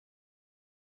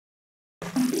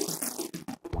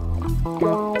All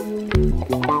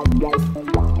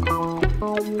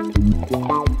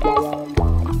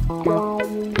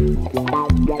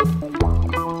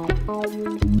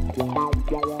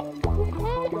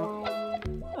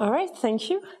right, thank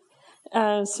you.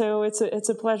 So it's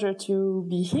a pleasure to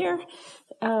be here.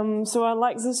 So I'd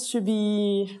like this to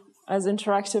be as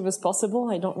interactive as possible.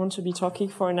 I don't want to be talking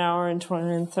for an hour and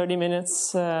 30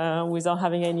 minutes without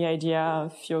having any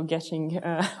idea if you're getting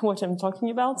what I'm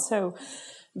talking about. So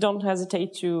don't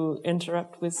hesitate to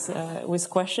interrupt with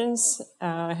questions.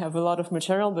 I have a lot of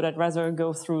material, but I'd rather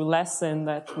go through less and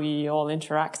that we all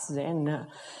interact than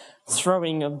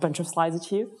throwing a bunch of slides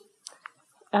at you.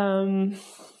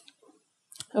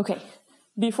 Okay.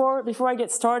 Before I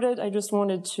get started, I just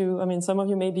wanted to, some of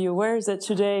you may be aware that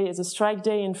today is a strike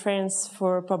day in France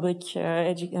for public,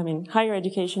 higher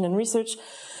education and research.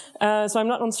 So I'm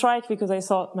not on strike because I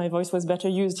thought my voice was better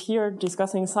used here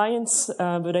discussing science,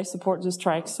 but I support the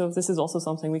strike, so this is also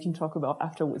something we can talk about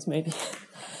afterwards, maybe.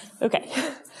 Okay.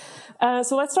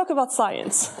 So let's talk about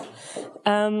science.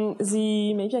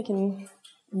 Maybe I can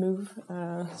move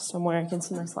somewhere I can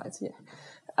see my slides here.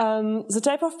 The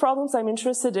type of problems I'm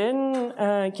interested in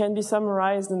can be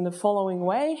summarized in the following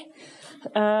way.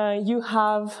 You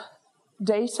have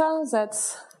data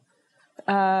that's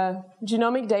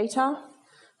genomic data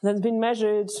that's been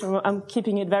measured, I'm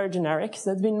keeping it very generic,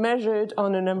 that's been measured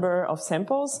on a number of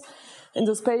samples, and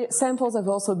those samples have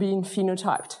also been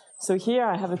phenotyped. So here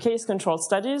I have a case-controlled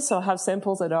study, so I have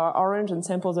samples that are orange and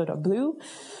samples that are blue.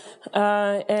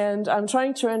 And I'm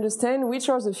trying to understand which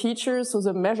are the features, so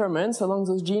the measurements along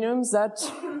those genomes that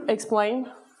explain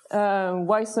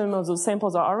why some of those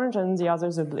samples are orange and the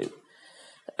others are blue.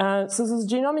 So those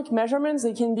genomic measurements,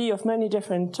 they can be of many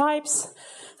different types.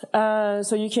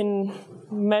 So you can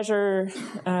measure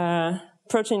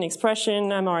protein expression,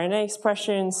 mRNA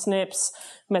expression, SNPs,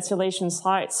 methylation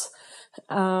sites.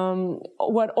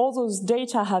 What all those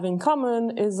data have in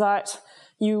common is that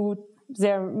you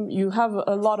have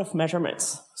a lot of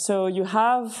measurements. So you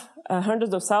have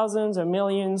hundreds of thousands or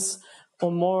millions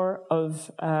or more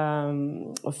of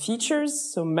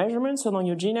features, so measurements along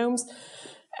your genomes,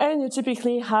 and you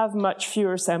typically have much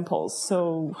fewer samples.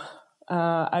 So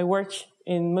I work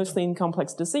mostly in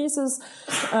complex diseases.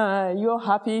 You're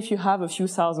happy if you have a few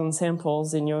thousand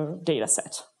samples in your data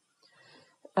set.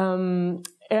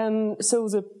 And so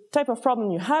the type of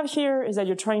problem you have here is that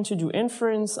you're trying to do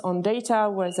inference on data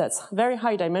where that's very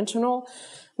high dimensional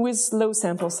with low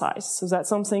sample size. So that's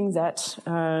something that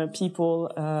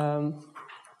people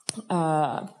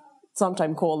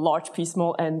sometimes call large P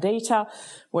small n data,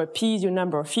 where P is your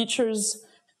number of features,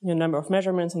 your number of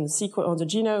measurements on the sequence on the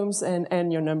genomes, and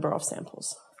n your number of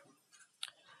samples.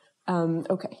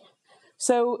 Okay,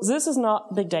 so this is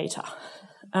not big data.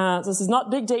 This is not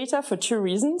big data for two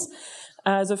reasons.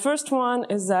 The first one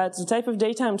is that the type of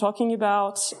data I'm talking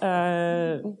about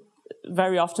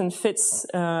very often fits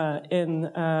in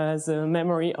the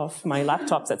memory of my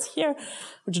laptop that's here,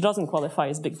 which doesn't qualify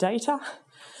as big data.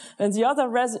 And the other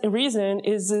reason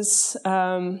is this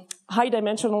high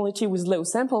dimensionality with low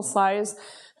sample size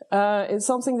is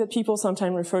something that people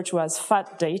sometimes refer to as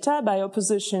fat data by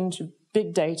opposition to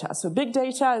big data. So big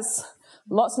data is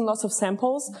lots and lots of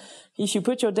samples. If you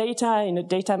put your data in a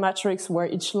data matrix where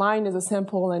each line is a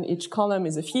sample and each column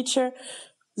is a feature,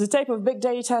 the type of big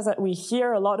data that we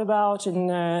hear a lot about in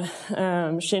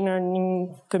machine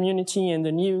learning community and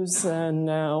the news and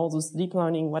all those deep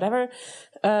learning, whatever,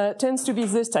 tends to be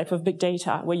this type of big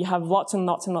data where you have lots and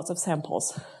lots and lots of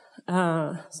samples.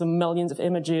 So millions of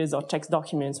images or text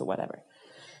documents or whatever.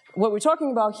 What we're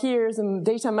talking about here is the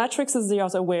data matrix is the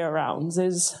other way around.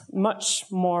 There's much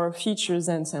more features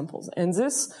than samples. And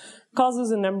this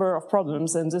causes a number of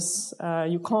problems. And this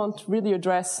you can't really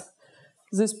address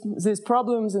these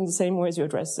problems in the same way as you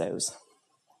address those.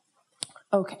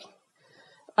 Okay.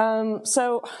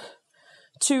 So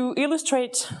to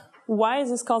illustrate why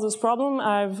this causes problem,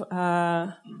 I've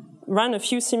run a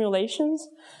few simulations.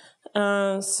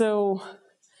 So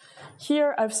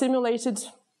here I've simulated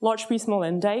large P small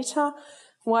n data,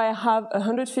 where I have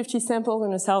 150 samples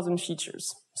and 1,000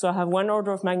 features. So I have one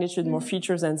order of magnitude more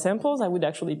features than samples. I would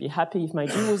actually be happy if my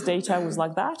GWAS data was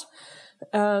like that.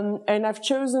 And I've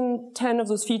chosen 10 of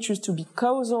those features to be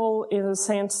causal in the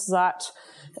sense that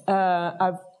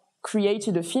I've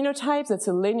created a phenotype that's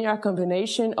a linear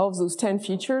combination of those 10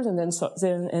 features, and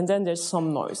then there's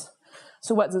some noise.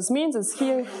 So what this means is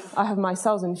here I have my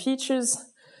 1,000 features,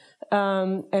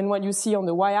 and what you see on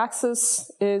the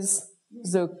y-axis is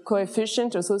the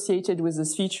coefficient associated with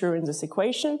this feature in this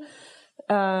equation.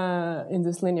 in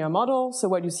this linear model. So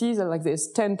what you see is that like there's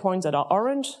 10 points that are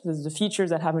orange. There's the features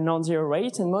that have a non-zero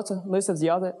weight, and most of the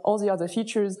all the other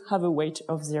features have a weight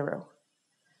of 0.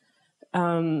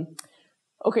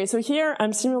 Okay, so here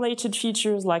I'm simulated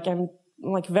features like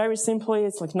very simply,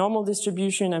 it's like normal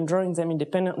distribution. I'm drawing them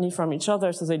independently from each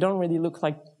other, so they don't really look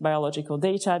like biological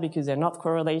data because they're not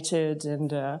correlated. And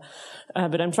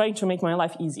but I'm trying to make my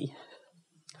life easy.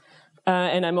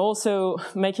 And I'm also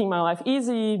making my life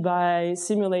easy by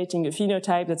simulating a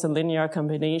phenotype that's a linear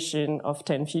combination of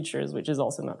 10 features, which is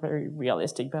also not very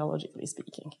realistic biologically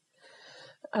speaking.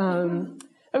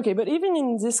 Okay, but even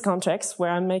in this context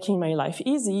where I'm making my life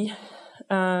easy,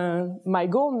 my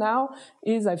goal now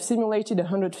is I've simulated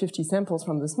 150 samples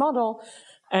from this model,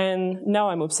 and now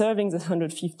I'm observing the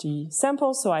 150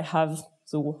 samples, so I have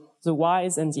the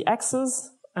Y's and the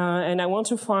X's, and I want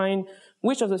to find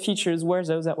which of the features were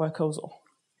those that were causal.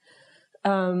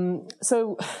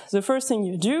 So the first thing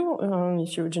you do,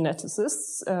 if you're a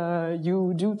geneticist,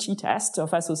 you do t-test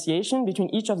of association between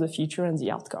each of the feature and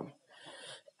the outcome.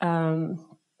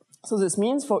 So this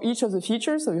means for each of the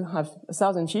features, so you have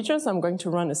 1,000 features, I'm going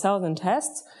to run 1,000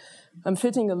 tests. I'm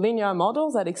fitting a linear model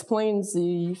that explains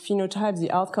the phenotype, the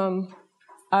outcome,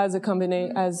 as a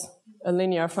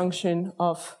linear function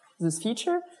of this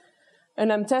feature.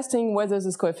 And I'm testing whether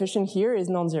this coefficient here is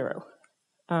non-zero.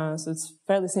 So it's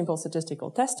fairly simple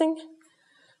statistical testing.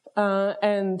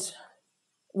 And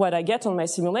what I get on my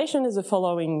simulation is the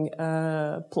following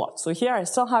plot. So here I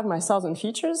still have my 1,000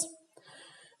 features.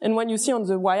 And what you see on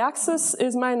the y-axis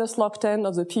is minus log 10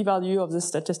 of the p-value of the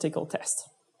statistical test.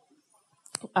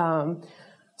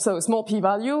 So a small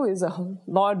p-value is a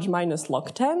large minus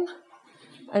log 10.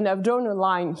 And I've drawn a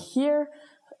line here.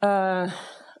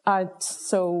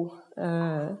 It's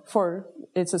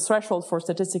a threshold for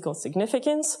statistical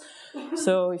significance.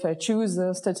 So if I choose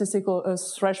a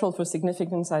threshold for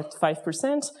significance at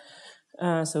 5%,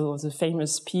 so the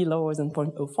famous p lower than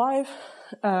 0.05,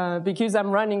 because I'm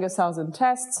running 1,000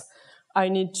 tests, I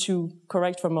need to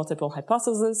correct for multiple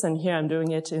hypotheses, and here I'm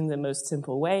doing it in the most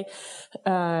simple way.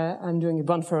 I'm doing a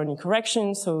Bonferroni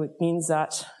correction, so it means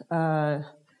that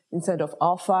instead of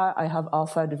alpha, I have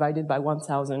alpha divided by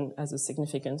 1,000 as a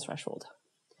significance threshold.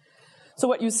 So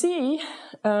what you see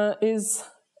is,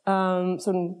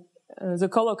 the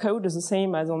color code is the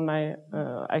same as on my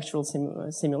actual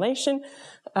simulation.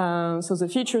 So the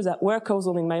features that were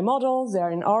causal in my model, they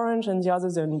are in orange, and the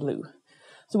others are in blue.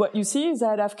 So what you see is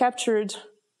that I've captured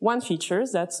one feature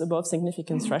that's above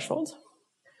significance threshold.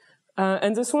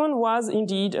 And this one was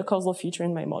indeed a causal feature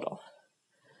in my model.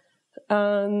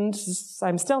 And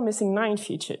I'm still missing 9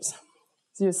 features.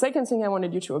 The second thing I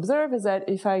wanted you to observe is that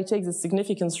if I take the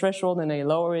significance threshold and I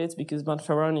lower it because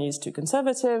Bonferroni is too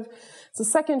conservative, the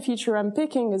second feature I'm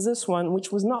picking is this one, which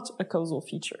was not a causal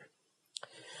feature.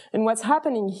 And what's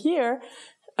happening here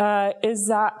is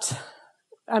that,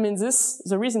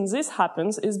 the reason this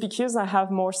happens is because I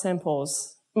have more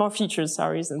features,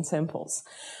 than samples.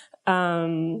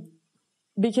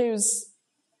 Because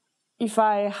if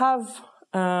I have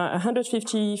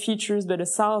 150 features, but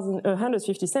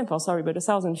 150 samples, but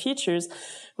 1,000 features,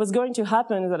 what's going to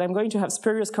happen is that I'm going to have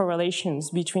spurious correlations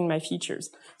between my features.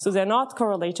 So they're not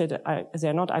correlated,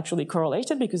 they're not actually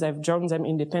correlated because I've drawn them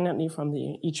independently from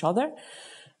each other.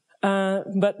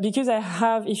 But because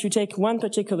if you take one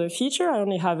particular feature, I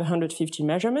only have 150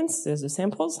 measurements, there's the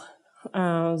samples.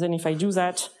 Then if I do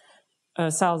that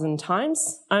 1,000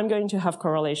 times, I'm going to have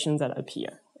correlations that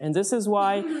appear. And this is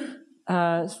why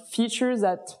features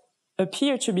that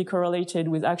appear to be correlated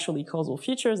with actually causal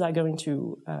features are going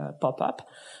to pop up,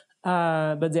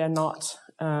 but they're not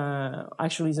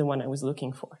actually the one I was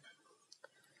looking for.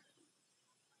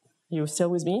 You still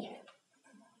with me?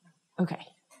 Okay.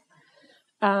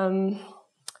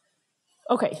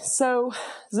 Okay, so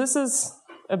this is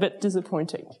a bit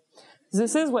disappointing.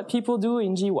 This is what people do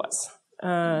in GWAS.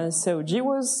 So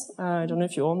GWAS, I don't know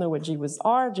if you all know what GWAS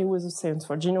are. GWAS stands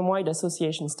for Genome-Wide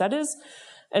Association Studies.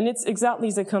 And it's exactly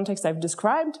the context I've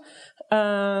described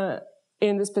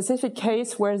in the specific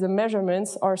case where the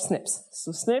measurements are SNPs.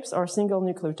 So SNPs are single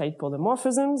nucleotide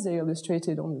polymorphisms. They're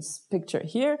illustrated on this picture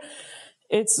here.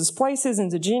 It's the splices in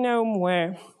the genome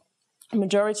where the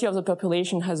majority of the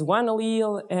population has one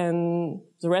allele and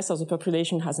the rest of the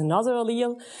population has another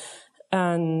allele.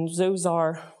 And those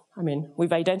are,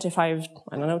 we've identified,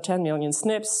 10 million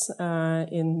SNPs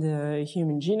in the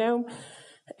human genome.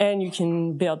 And you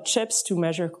can build chips to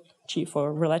measure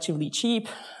for relatively cheap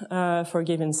for a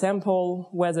given sample,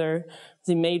 whether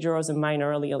the major or the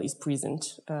minor allele is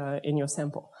present in your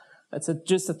sample. It's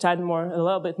just a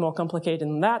little bit more complicated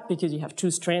than that because you have 2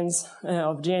 strands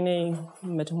of DNA,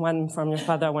 one from your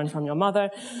father, one from your mother.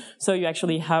 So you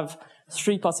actually have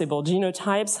 3 possible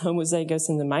genotypes: homozygous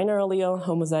in the minor allele,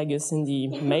 homozygous in the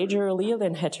major allele,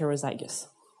 and heterozygous.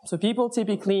 So people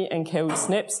typically encode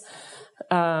SNPs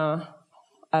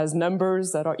as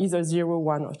numbers that are either 0,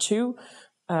 1, or 2.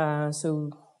 So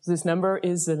this number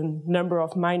is the number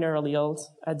of minor alleles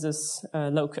at this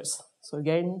locus. So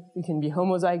again, you can be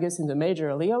homozygous in the major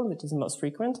allele, which is the most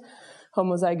frequent,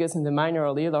 homozygous in the minor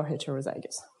allele, or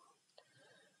heterozygous.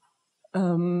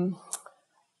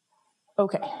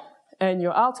 Okay, and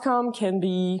your outcome can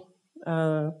be,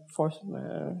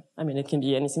 it can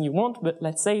be anything you want, but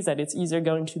let's say that it's either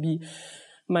going to be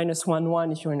 -1,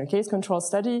 1 if you're in a case control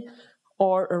study,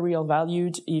 or a real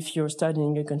valued if you're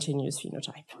studying a continuous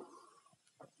phenotype.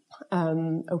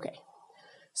 Okay.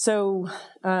 So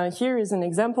here is an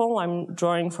example I'm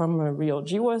drawing from a real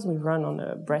GWAS we've run on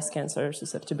a breast cancer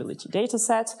susceptibility data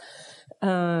set.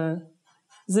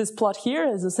 This plot here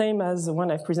is the same as the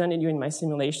one I've presented you in my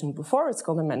simulation before. It's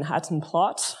called a Manhattan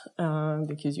plot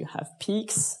because you have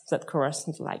peaks that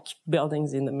correspond to like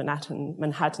buildings in the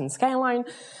Manhattan skyline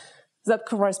that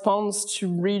corresponds to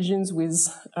regions with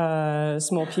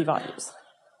small p-values.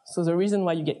 So the reason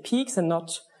why you get peaks and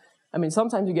not,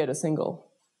 sometimes you get a single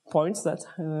point that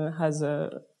has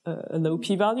a low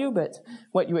p-value, but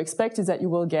what you expect is that you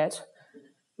will get,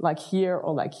 like here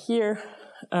or like here,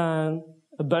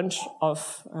 a bunch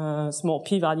of small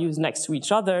p-values next to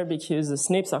each other because the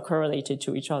SNPs are correlated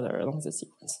to each other along the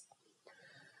sequence.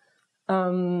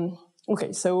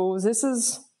 Okay, so this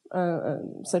is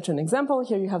such an example.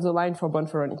 Here you have the line for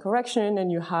Bonferroni correction, and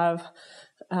you have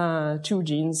 2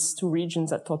 genes, 2 regions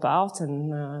that pop out,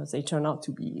 and they turn out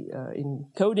to be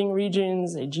encoding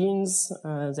regions, genes.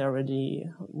 They're already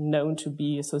known to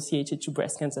be associated to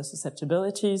breast cancer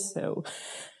susceptibility. So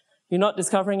you're not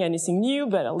discovering anything new,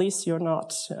 but at least you're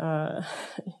not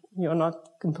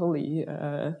completely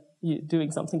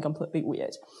doing something completely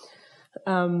weird.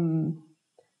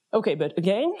 Okay, but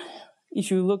again, if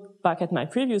you look back at my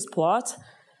previous plot,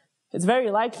 it's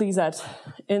very likely that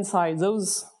inside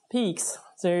those peaks,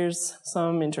 there's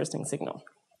some interesting signal.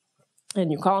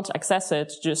 And you can't access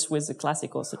it just with the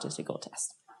classical statistical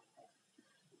test.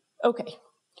 Okay,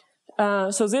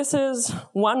 so this is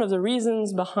one of the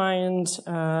reasons behind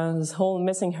this whole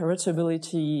missing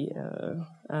heritability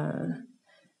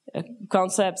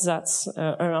concept that's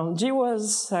around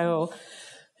GWAS. So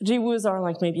GWAS are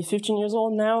like maybe 15 years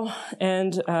old now,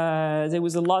 and there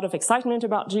was a lot of excitement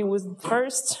about GWAS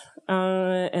first,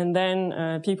 and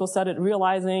then people started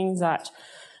realizing that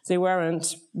they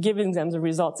weren't giving them the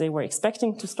results they were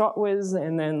expecting to start with,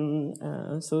 and then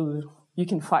so you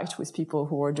can fight with people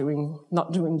who are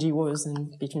not doing GWAS,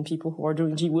 and between people who are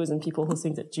doing GWAS and people who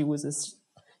think that GWAS is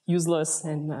useless,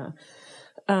 and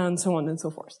so on and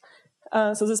so forth.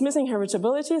 So this missing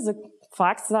heritability is the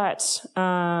fact that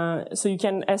so you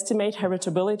can estimate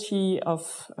heritability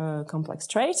of a complex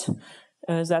trait.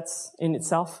 That's in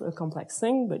itself a complex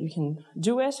thing, but you can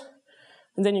do it.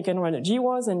 And then you can run a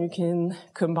GWAS, and you can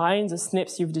combine the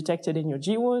SNPs you've detected in your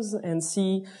GWAS and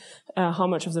see how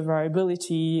much of the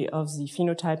variability of the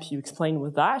phenotype you explain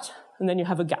with that. And then you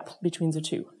have a gap between the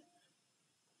two.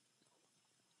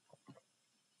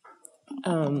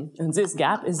 And this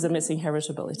gap is the missing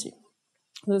heritability.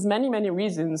 There's many, many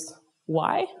reasons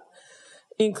why,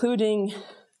 including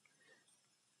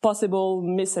possible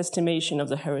misestimation of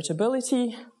the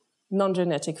heritability,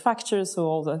 non-genetic factors, so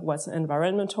all what's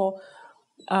environmental,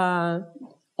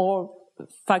 or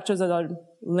factors that are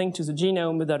linked to the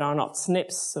genome but that are not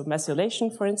SNPs, so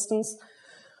methylation, for instance,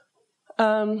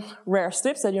 rare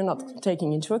SNPs that you're not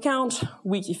taking into account,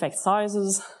 weak effect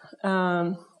sizes,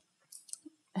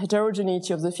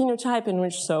 heterogeneity of the phenotype, in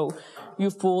which so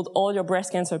you've pulled all your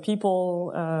breast cancer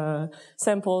people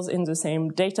samples in the same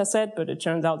data set, but it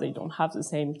turns out they don't have the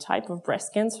same type of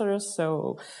breast cancer,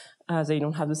 so they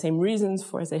don't have the same reasons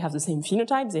for it. They have the same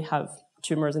phenotype, they have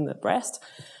tumors in the breast,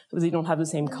 but they don't have the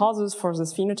same causes for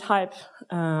this phenotype,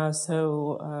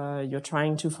 so you're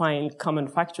trying to find common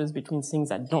factors between things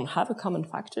that don't have a common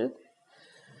factor.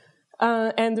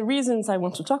 And the reasons I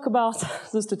want to talk about,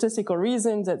 the statistical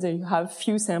reasons that they have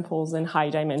few samples in high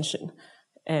dimension.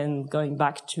 And going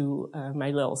back to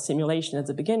my little simulation at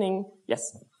the beginning,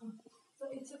 yes? So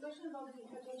it's a question about the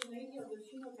heterogeneity of the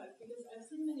phenotype, because I've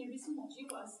seen many recent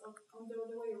GWAS on the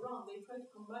other way around. They try to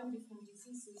combine different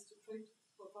diseases to try to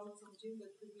pop out some genes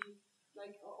that could be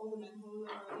like all the mental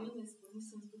illness, for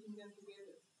instance, putting them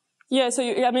together. Yeah, so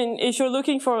I mean, if you're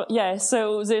looking for,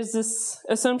 so there's this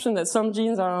assumption that some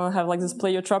genes have like this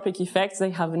pleiotropic effect. They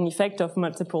have an effect of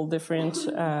multiple different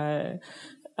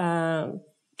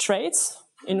traits,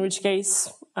 in which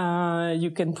case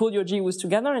you can pull your GWAS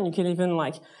together, and you can even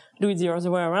like do it the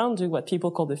other way around, do what people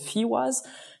call the PHIWAS,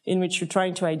 in which you're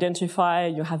trying to identify,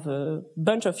 you have a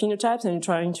bunch of phenotypes, and you're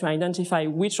trying to identify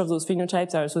which of those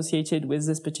phenotypes are associated with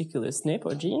this particular SNP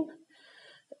or gene.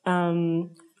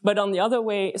 But on the other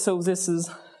way, so this is,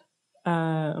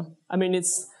 I mean,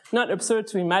 it's not absurd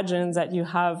to imagine that you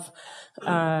have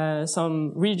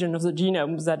some region of the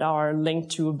genomes that are linked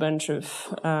to a bunch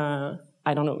of,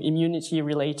 I don't know,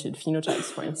 immunity-related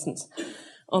phenotypes, for instance.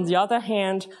 On the other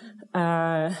hand,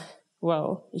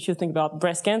 well, if you think about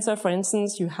breast cancer, for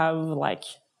instance, you have like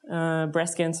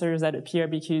breast cancers that appear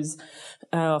because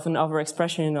of an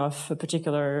overexpression of a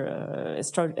particular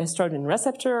estrogen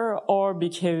receptor, or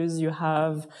because you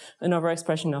have an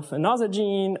overexpression of another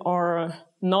gene, or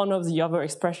none of the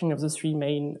overexpression of the three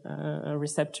main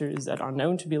receptors that are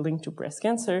known to be linked to breast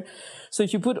cancer. So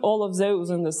if you put all of those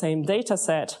in the same data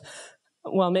set,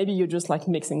 well, maybe you're just like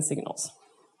mixing signals.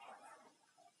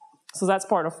 So that's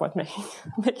part of what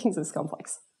making this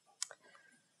complex.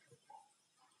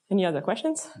 Any other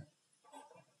questions?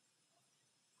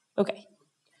 Okay.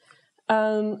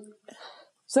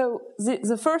 So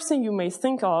the first thing you may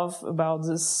think of about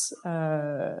this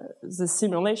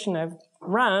simulation I've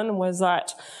ran was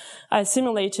that I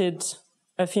simulated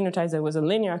a phenotype that was a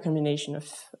linear combination of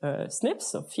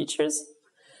SNPs, of features.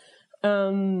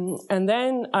 And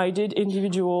then I did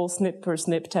individual SNP per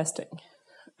SNP testing.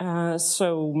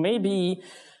 So maybe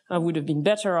I would have been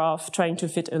better off trying to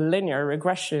fit a linear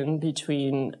regression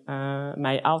between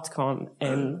my outcome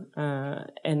and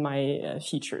my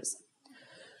features.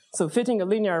 So fitting a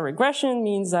linear regression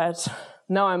means that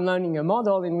now I'm learning a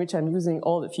model in which I'm using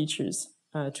all the features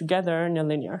together in a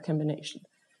linear combination.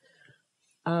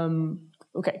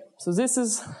 Okay, so this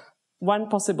is one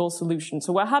possible solution.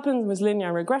 So what happens with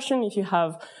linear regression if you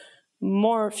have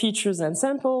more features than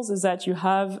samples is that you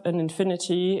have an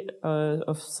infinity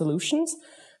of solutions.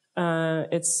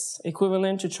 It's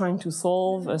equivalent to trying to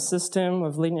solve a system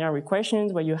of linear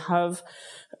equations where you have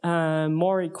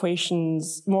more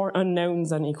equations, more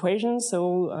unknowns than equations,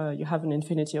 so you have an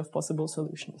infinity of possible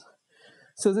solutions.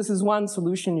 So this is one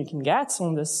solution you can get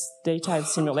on this data I've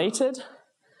simulated.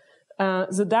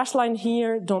 The dashed line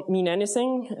here don't mean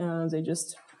anything. They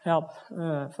just help,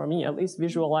 for me at least,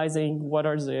 visualizing what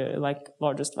are the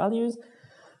largest values.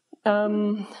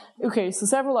 Okay, so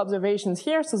several observations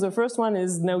here. So the first one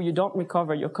is, no, you don't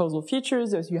recover your causal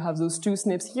features. You have those two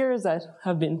SNPs here that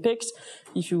have been picked.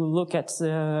 If you look at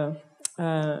the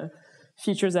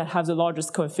features that have the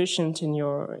largest coefficient in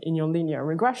your linear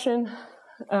regression,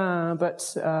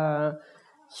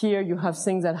 here you have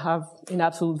things that have, in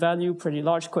absolute value, pretty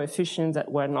large coefficients that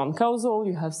were non-causal.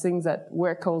 You have things that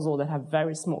were causal that have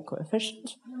very small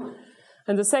coefficients.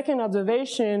 And the second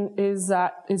observation is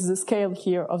the scale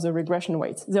here of the regression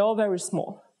weights. They're all very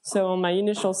small. So on my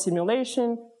initial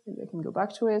simulation, maybe I can go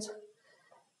back to it.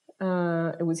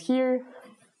 It was here.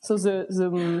 So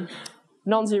the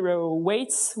non-zero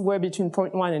weights were between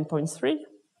 0.1 and 0.3.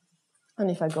 And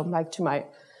if I go back to my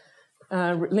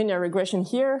linear regression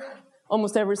here,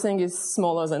 almost everything is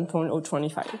smaller than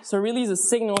 0.025. So really the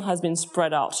signal has been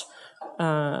spread out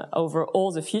over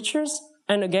all the features.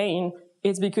 And again,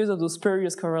 it's because of those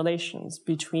spurious correlations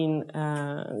between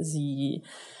the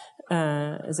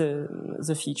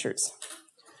features.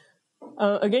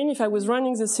 Again, if I was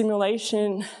running the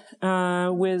simulation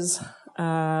with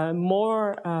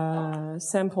more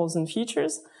samples and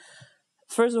features,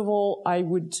 first of all, I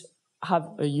would have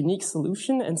a unique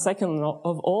solution. And second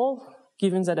of all,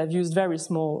 given that I've used very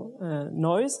small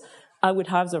noise, I would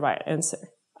have the right answer.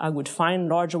 I would find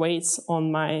large weights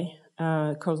on my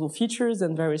causal features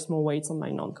and very small weights on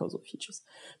my non-causal features.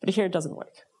 But here it doesn't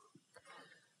work.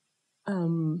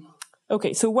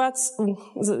 Okay, so what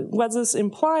this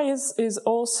implies is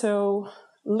also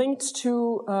linked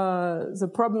to the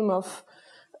problem of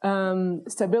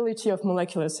stability of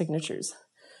molecular signatures.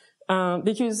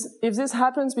 Because if this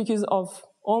happens because of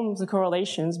all the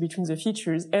correlations between the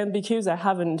features and because I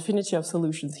have an infinity of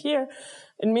solutions here,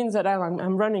 it means that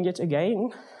I'm running it again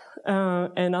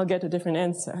and I'll get a different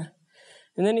answer.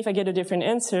 And then if I get a different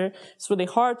answer, it's really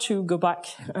hard to go back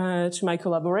to my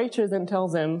collaborators and tell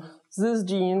them, this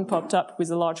gene popped up with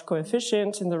a large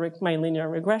coefficient in my linear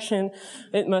regression.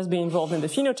 It must be involved in the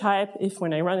phenotype. If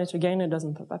when I run it again, it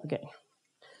doesn't pop up again.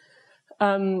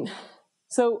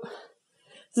 So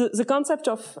The concept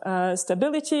of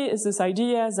stability is this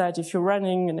idea that if you're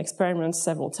running an experiment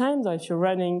several times, or if you're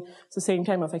running the same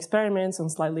kind of experiments on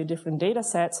slightly different data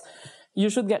sets, you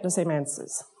should get the same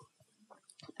answers.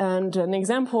 And an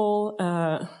example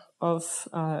of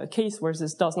a case where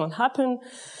this does not happen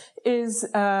is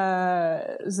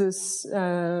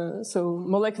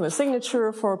molecular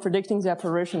signature for predicting the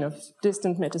apparition of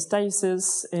distant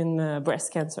metastasis in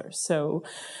breast cancer. So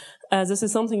this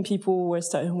is something people were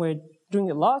doing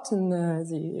a lot in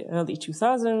the early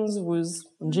 2000s with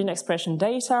gene expression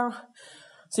data.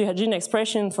 So you had gene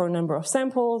expression for a number of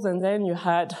samples, and then you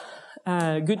had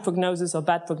good prognosis or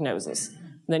bad prognosis.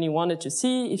 Then you wanted to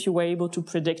see if you were able to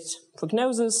predict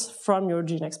prognosis from your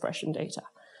gene expression data.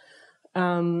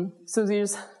 So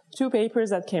there's two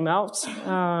papers that came out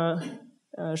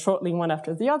shortly, one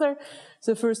after the other.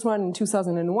 So the first one in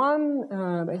 2001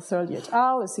 by Thurley et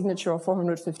al., a signature of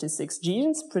 456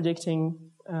 genes predicting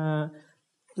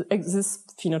this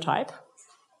phenotype.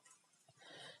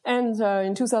 And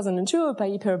in 2002, a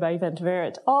paper by Van Ver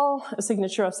et al., a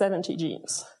signature of 70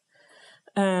 genes.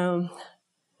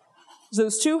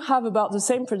 Those two have about the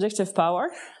same predictive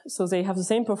power, so they have the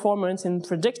same performance in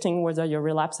predicting whether you're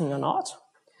relapsing or not.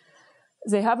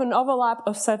 They have an overlap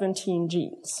of 17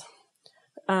 genes.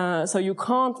 So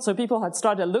people had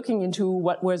started looking into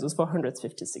what were those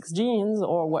 456 genes,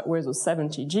 or what were those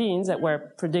 70 genes that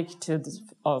were predicted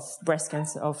of breast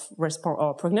cancer, or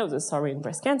prognosis, in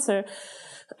breast cancer,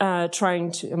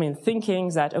 thinking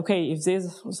that, okay, if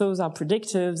those are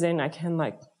predictive, then I can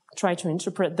try to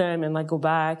interpret them and go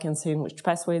back and see in which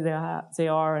pathway they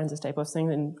are and this type of thing,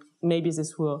 and maybe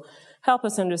this will help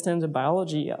us understand the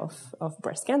biology of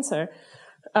breast cancer.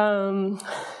 And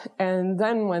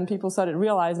then when people started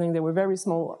realizing there were very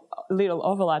small little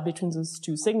overlap between those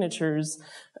two signatures,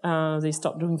 they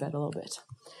stopped doing that a little bit.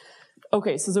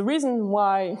 Okay, so the reason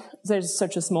why there's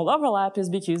such a small overlap is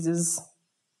because there's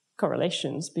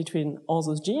correlations between all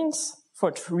those genes for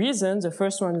two reasons. The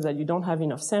first one is that you don't have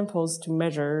enough samples to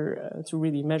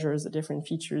really measure the different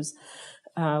features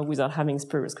without having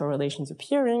spurious correlations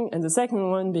appearing. And the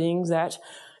second one being that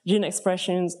gene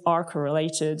expressions are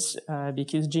correlated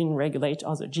because genes regulate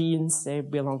other genes, they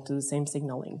belong to the same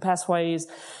signaling pathways,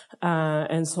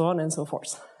 and so on and so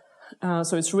forth.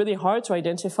 So it's really hard to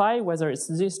identify whether it's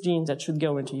this gene that should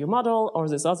go into your model or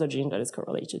this other gene that is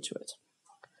correlated to it.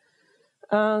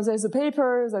 There's a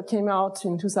paper that came out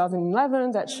in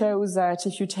 2011 that shows that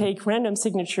if you take random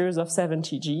signatures of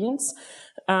 70 genes,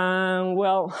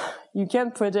 you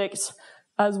can predict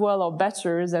as well or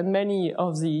better than many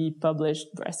of the published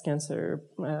breast cancer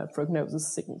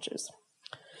prognosis signatures.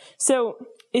 So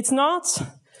it's not,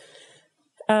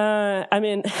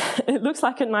 it looks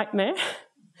like a nightmare.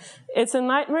 It's a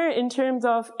nightmare in terms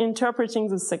of interpreting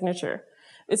the signature.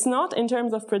 It's not in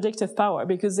terms of predictive power,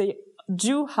 because they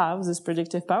do have this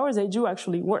predictive power, they do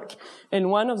actually work. And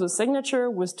one of the signature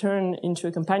was turned into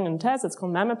a companion test that's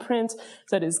called MammaPrint,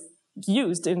 that is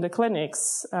used in the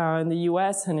clinics in the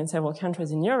US and in several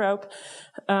countries in Europe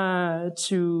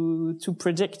to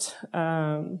predict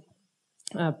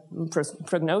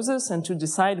prognosis and to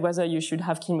decide whether you should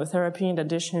have chemotherapy in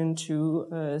addition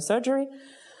to surgery.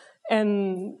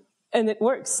 And it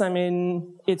works.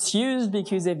 It's used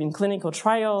because there have been clinical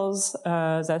trials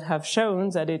that have shown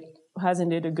that it has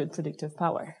indeed a good predictive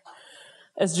power.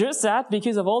 It's just that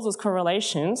because of all those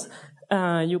correlations,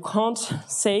 you can't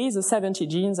say the 70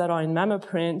 genes that are in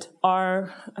MammaPrint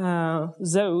are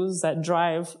those that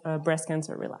drive breast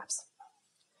cancer relapse.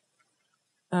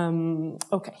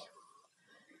 Okay.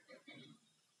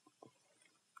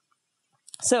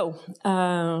 So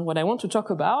what I want to talk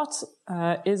about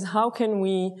is how can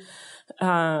we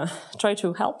try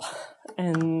to help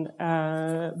and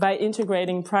by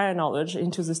integrating prior knowledge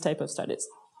into this type of studies.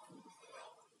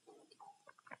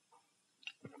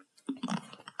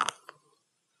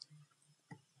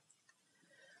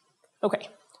 Okay,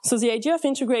 so the idea of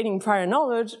integrating prior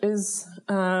knowledge is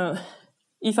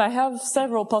if I have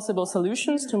several possible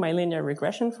solutions to my linear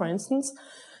regression, for instance,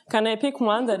 can I pick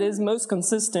one that is most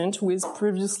consistent with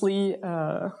previously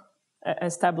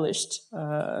established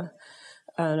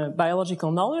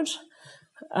biological knowledge?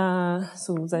 So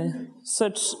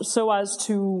as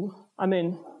to,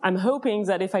 I'm hoping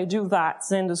that if I do that,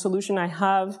 then the solution I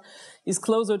have is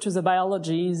closer to the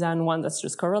biology than one that's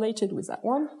just correlated with that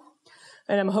one.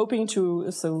 And I'm hoping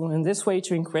to, so in this way,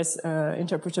 to increase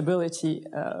interpretability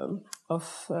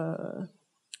of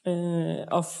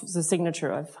the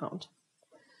signature I've found.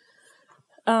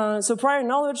 So prior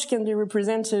knowledge can be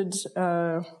represented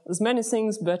as many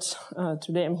things, but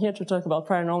today I'm here to talk about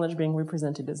prior knowledge being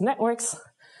represented as networks.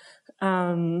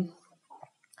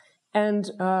 And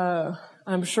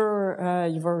I'm sure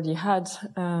you've already had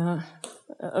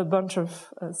a bunch of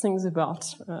things about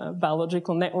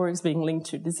biological networks being linked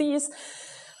to disease.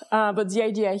 But the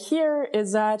idea here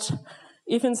is that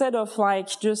if instead of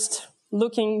like just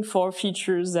looking for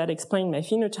features that explain my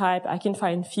phenotype, I can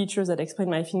find features that explain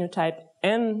my phenotype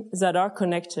and that are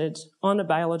connected on a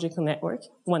biological network,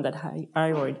 one that I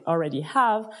already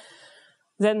have,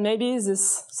 then maybe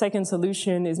this second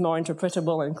solution is more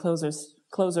interpretable and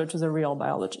closer to the real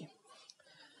biology.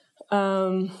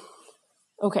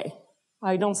 Okay,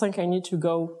 I don't think I need to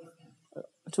go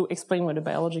to explain what a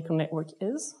biological network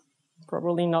is.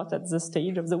 Probably not at this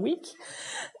stage of the week.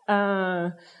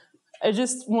 I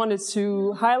just wanted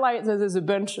to highlight that there's a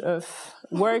bunch of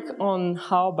work on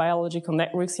how biological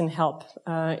networks can help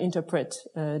interpret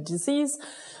disease.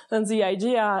 And the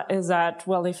idea is that,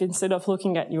 well, if instead of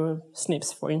looking at your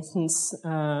SNPs, for instance,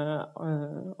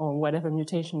 or whatever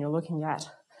mutation you're looking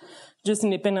at, just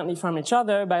independently from each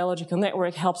other, biological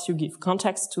network helps you give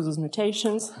context to those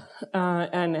mutations,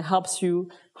 and it helps you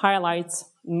highlight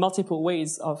multiple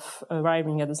ways of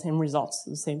arriving at the same results,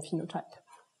 the same phenotype.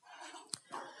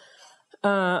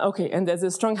 Okay, and there's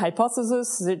a strong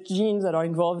hypothesis that genes that are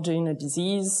involved in a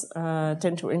disease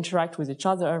tend to interact with each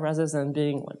other rather than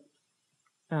being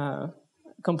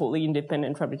completely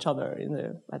independent from each other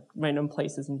at random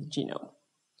places in the genome.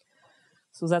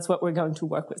 So that's what we're going to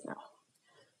work with now.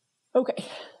 Okay,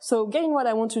 so again, what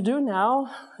I want to do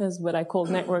now is what I call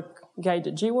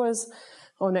network-guided GWAS,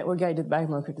 or network-guided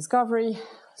biomarker discovery.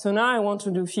 So now I want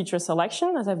to do feature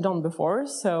selection, as I've done before.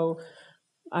 So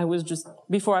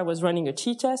before I was running a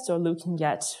t-test or looking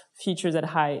at features that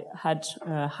had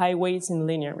high weights in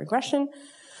linear regression.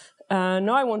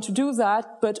 Now I want to do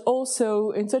that, but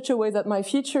also in such a way that my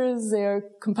features, they're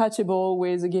compatible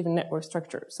with a given network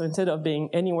structure. So instead of being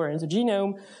anywhere in the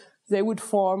genome, they would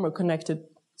form a connected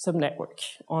subnetwork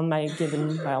on my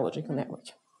given biological network.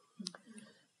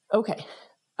 Okay,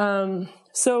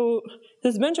 so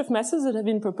there's a bunch of methods that have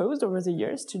been proposed over the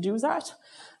years to do that.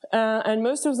 And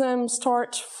most of them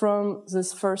start from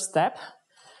this first step,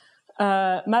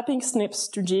 mapping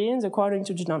SNPs to genes according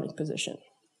to genomic position.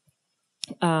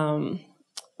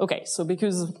 Okay, so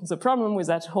because the problem with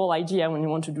that whole idea when you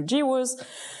want to do GWAS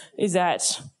is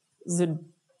that the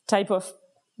type of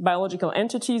biological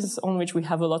entities on which we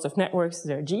have a lot of networks,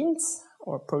 they're genes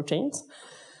or proteins.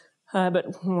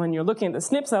 But when you're looking at the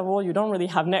SNPs level, you don't really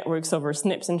have networks over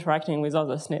SNPs interacting with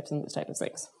other SNPs and this type of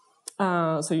things.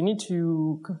 So you need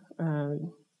to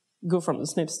go from the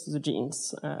SNPs to the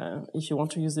genes if you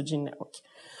want to use the gene network.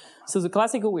 So the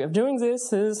classical way of doing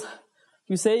this is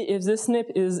you say if this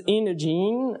SNP is in a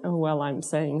gene, well, I'm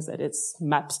saying that it's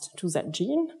mapped to that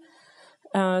gene.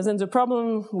 Then the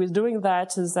problem with doing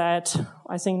that is that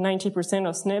I think 90%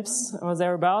 of SNPs or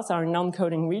thereabouts are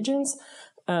non-coding regions,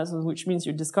 which means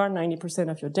you discard 90%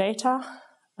 of your data.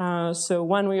 So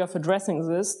one way of addressing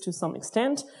this to some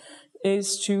extent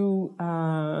is to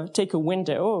take a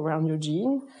window around your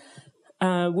gene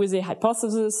with a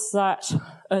hypothesis that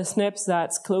a SNP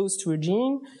that's close to a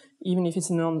gene, even if it's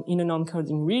in a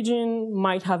non-coding region,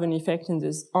 might have an effect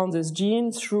on this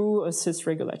gene through a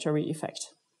cis-regulatory effect.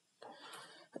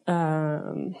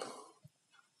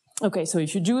 Okay, so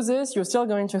if you do this, you're still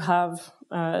going to have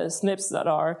SNPs that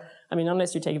are, I mean,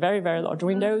 unless you take very, very large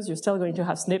windows, you're still going to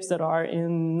have SNPs that are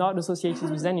not associated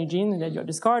with any gene that you're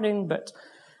discarding, but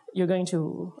you're going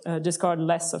to discard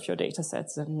less of your data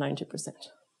sets than 90%.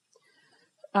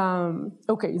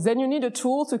 Okay, then you need a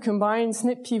tool to combine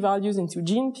SNP p-values into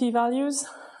gene p-values.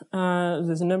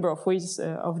 There's a number of ways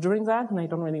of doing that, and I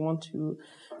don't really want to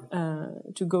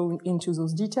go into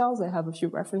those details. I have a few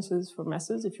references for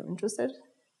methods if you're interested.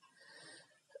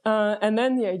 And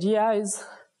then the idea is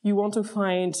you want to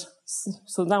find,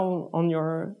 so now on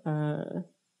your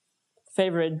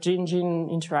favorite gene-gene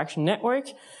interaction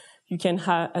network, you can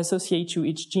associate to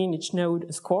each gene, each node,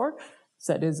 a score.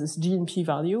 That is this gene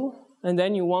p-value. And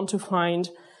then you want to find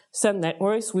some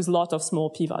networks with a lot of small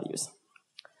p-values.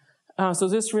 So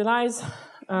this relies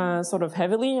sort of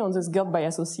heavily on this guilt by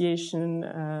association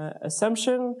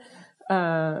assumption,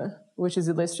 which is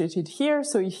illustrated here.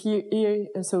 So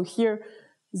here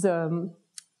the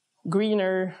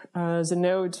greener the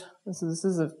node, so this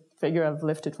is a figure I've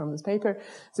lifted from this paper.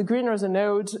 The greener the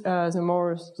node,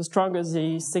 the stronger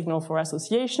the signal for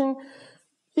association.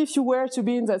 If you were to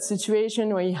be in that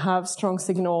situation where you have strong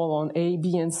signal on A,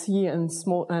 B, and C, and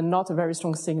not a very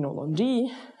strong signal on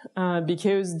D,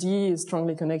 because D is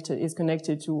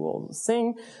connected to all the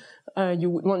things, you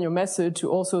would want your method to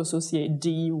also associate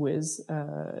D with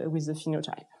the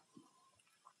phenotype.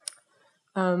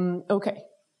 Okay,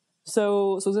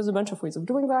 so there's a bunch of ways of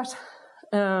doing that.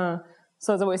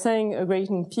 So as I was saying,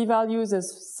 aggregating p-values,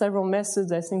 there's several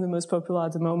methods. I think the most popular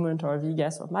at the moment are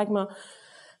VGuess or Magma.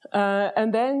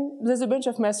 And then there's a bunch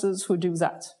of methods who do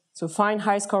that. So find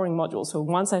high-scoring modules. So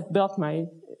once I've built my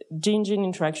gene-gene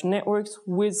interaction networks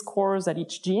with scores at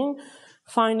each gene,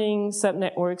 finding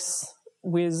subnetworks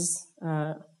with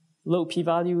low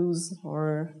p-values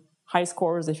or high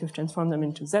scores if you've transformed them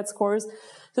into z-scores.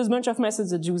 There's a bunch of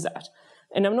methods that do that.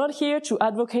 And I'm not here to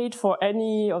advocate for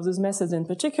any of those methods in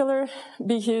particular,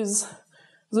 because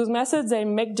those methods, they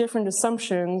make different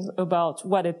assumptions about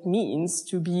what it means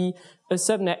to be a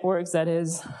subnetwork that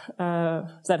is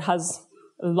that has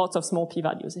lots of small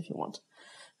p-values, if you want.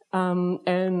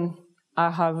 And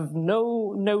I have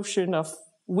no notion of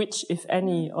which, if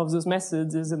any, of those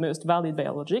methods is the most valid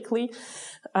biologically.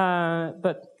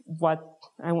 But what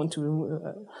I want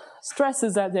to stress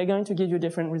is that they're going to give you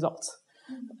different results.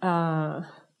 So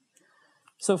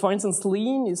for instance,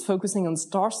 lean is focusing on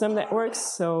star subnetworks.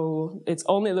 So it's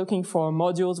only looking for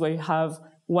modules where you have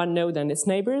one node and its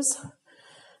neighbors.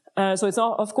 So it's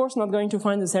not, of course, not going to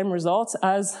find the same results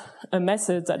as a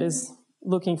method that is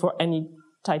looking for any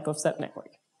type of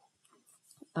subnetwork.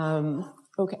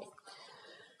 Okay.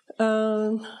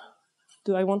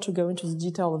 Do I want to go into the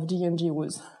detail of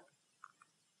DMGWOOS?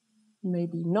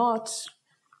 Maybe not.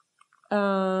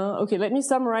 Okay, let me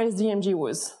summarize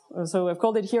DMGWOOS. So I've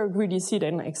called it here a greedy seed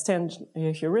and extend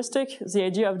a heuristic. The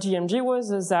idea of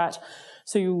DMGWOOS is that,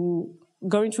 so you're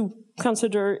going to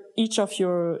consider each of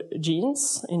your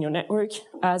genes in your network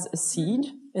as a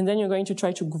seed, and then you're going to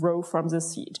try to grow from the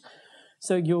seed.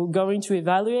 So you're going to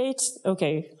evaluate,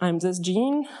 okay, I'm this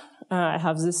gene, I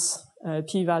have this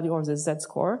p-value or this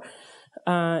z-score.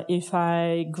 If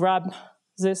I grab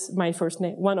this,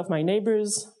 one of my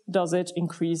neighbors, does it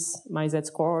increase my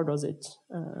z-score? Does it,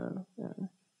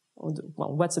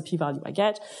 well, what's the p-value I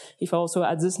get? If I also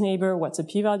add this neighbor, what's the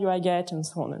p-value I get? And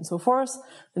so on and so forth.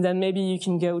 And then maybe you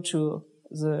can go to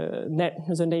the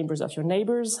neighbors of your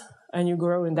neighbors, and you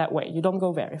grow in that way. You don't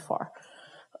go very far.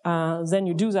 Then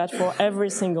you do that for every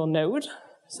single node.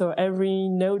 So every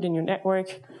node in your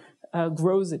network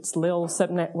grows its little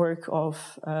subnetwork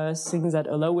of things that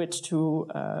allow it to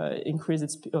increase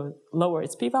its lower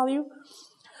its p-value,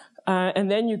 and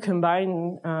then you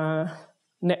combine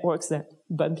networks that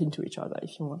bump into each other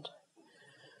if you want.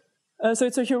 So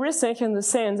it's a heuristic in the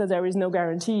sense that there is no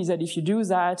guarantee that if you do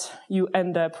that, you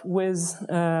end up with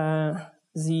the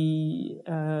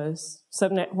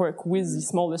subnetwork with the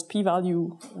smallest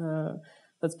p-value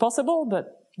that's possible,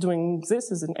 but doing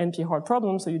this is an NP-hard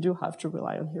problem, so you do have to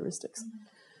rely on heuristics.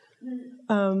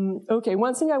 Okay,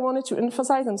 one thing I wanted to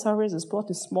emphasize, I'm sorry, this plot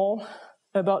is small,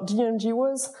 about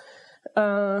DMGWOOS,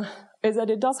 is that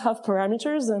it does have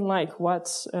parameters, unlike what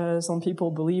some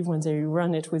people believe when they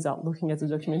run it without looking at the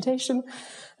documentation,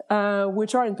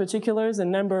 which are in particular the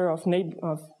number of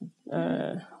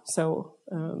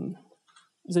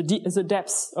the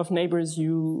depths of neighbors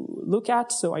you look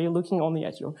at. So are you looking only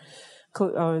at your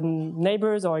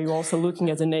neighbors, or are you also looking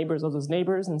at the neighbors of those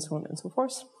neighbors, and so on and so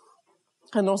forth?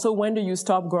 And also, when do you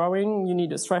stop growing? You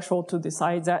need a threshold to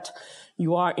decide that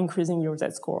you are increasing your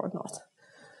z-score or not.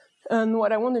 And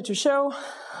what I wanted to show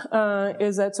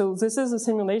is that, so this is a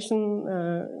simulation.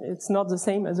 It's not the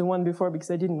same as the one before because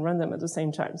I didn't run them at the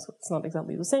same time. So it's not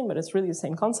exactly the same, but it's really the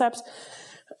same concept.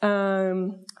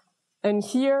 And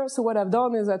here, so what I've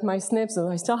done is that my SNPs, so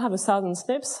I still have 1,000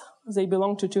 SNPs. They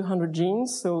belong to 200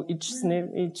 genes. So each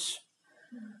SNP,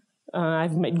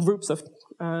 I've made groups of,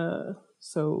 5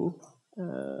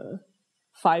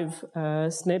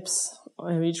 SNPs.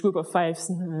 Each group of 5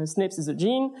 SNPs is a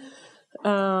gene.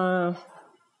 The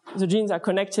genes are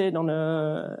connected on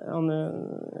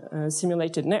a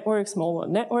simulated network, small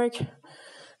network.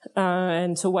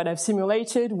 And so what I've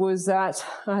simulated was that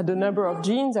I had a number of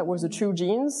genes that were the true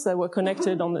genes that were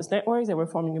connected on this network. They were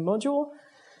forming a module.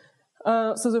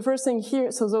 So the first thing here,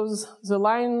 so the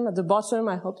line at the bottom,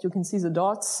 I hope you can see the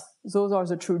dots. Those are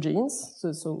the true genes.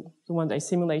 So the one I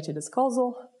simulated is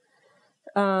causal.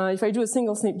 If I do a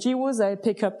single SNP GWOOS, I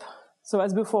pick up, so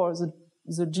as before,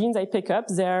 the genes I pick up,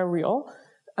 they're real.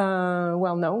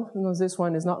 Well, no, this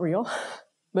one is not real,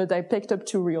 but I picked up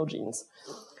 2 real genes.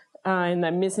 And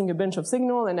I'm missing a bunch of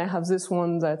signal, and I have this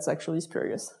one that's actually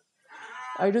spurious.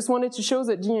 I just wanted to show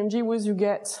that DMGWOOS you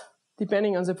get,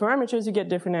 depending on the parameters, you get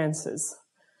different answers.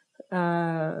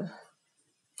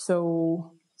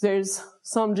 So there's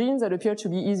some genes that appear to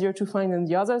be easier to find than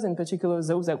the others, in particular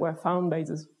those that were found by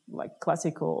this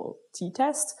classical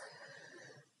t-test.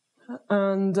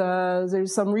 And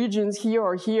there's some regions here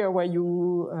or here where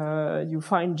you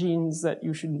find genes that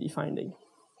you shouldn't be finding.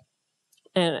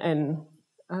 And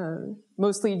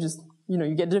mostly just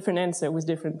you get different answer with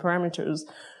different parameters,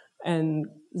 and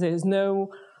there's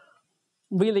no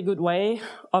really good way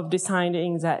of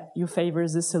deciding that you favor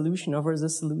this solution over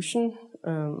this solution,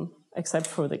 except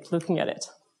for like looking at it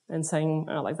and saying,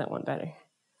 I like that one better.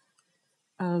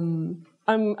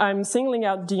 I'm singling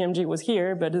out DMG was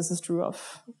here, but this is true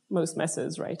of most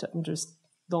methods, right? I just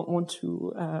don't want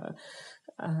to,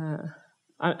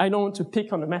 I don't want to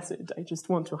pick on a method. I just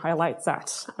want to highlight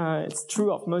that. It's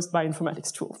true of most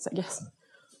bioinformatics tools, I guess.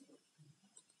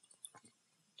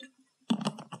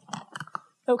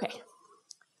 Okay.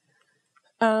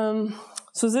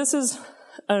 So this is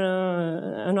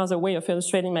another way of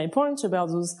illustrating my point about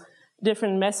those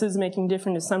different methods making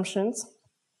different assumptions.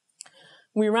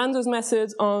 We ran those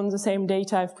methods on the same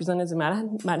data I've presented the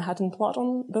Manhattan plot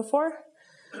on before.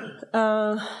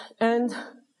 And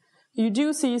you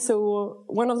do see, so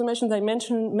one of the methods I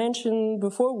mentioned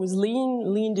before was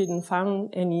lean. Lean didn't find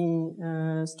any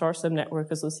star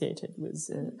subnetwork associated with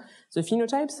the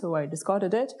phenotype, so I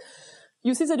discarded it.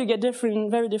 You see that you get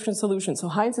very different solutions. So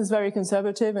Heinz is very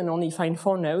conservative and only find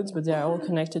 4 nodes, but they are all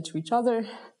connected to each other.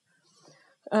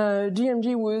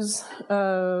 GMG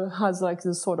has like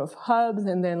this sort of hubs,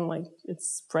 and then like it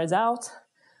spreads out.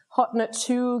 Hotnut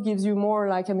 2 gives you more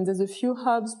like, there's a few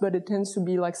hubs, but it tends to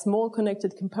be like small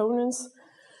connected components.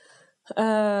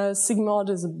 Sigmod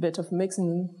is a bit of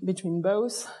mixing between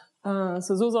both.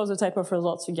 So those are the type of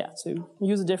results you get. So you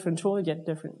use a different tool, you get a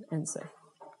different answer.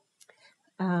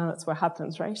 That's what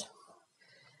happens, right?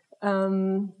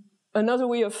 Another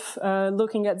way of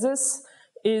looking at this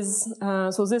is,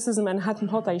 so this is a Manhattan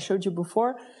plot I showed you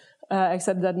before,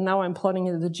 except that now I'm plotting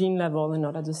at the gene level and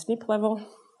not at the SNP level.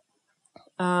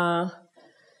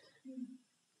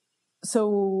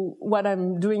 So what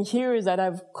I'm doing here is that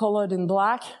I've colored in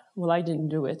black. Well, I didn't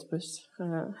do it, but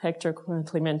Hector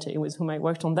Clemente, with whom I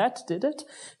worked on that, did it.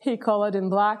 He colored in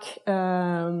black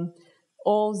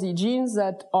all the genes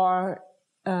that are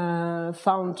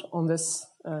found on this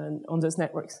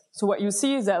networks. So what you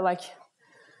see is that like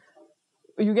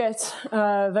you get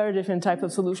very different type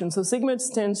of solutions. So Sigmod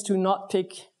tends to not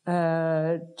pick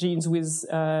genes with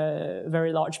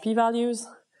very large p-values,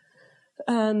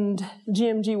 and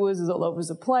GMG is all over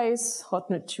the place.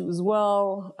 Hotnut 2 as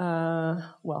well.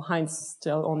 Well, Heinz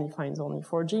still only finds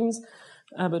 4 genes,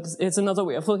 but it's another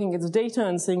way of looking at the data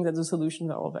and seeing that the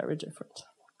solutions are all very different.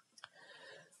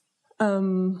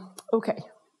 Okay,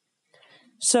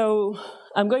 so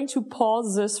I'm going to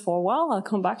pause this for a while. I'll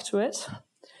come back to it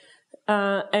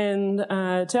and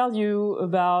tell you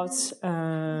about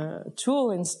a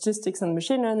tool in statistics and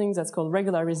machine learning that's called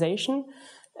regularization,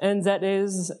 and that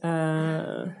is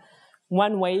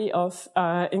one way of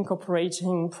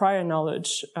incorporating prior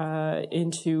knowledge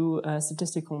into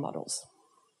statistical models.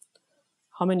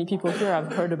 How many people here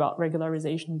have heard about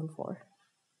regularization before?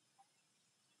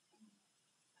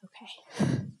 Okay.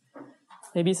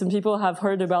 Maybe some people have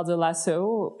heard about the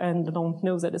lasso and don't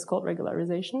know that it's called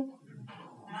regularization.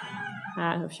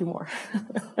 A few more.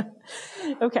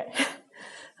 Okay.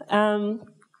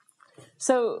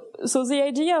 So the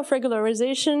idea of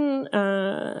regularization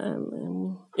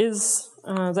is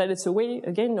that it's a way,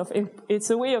 again, it's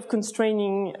a way of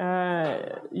constraining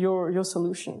your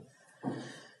solution.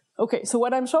 Okay, so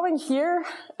what I'm showing here.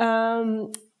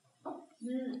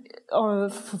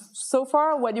 So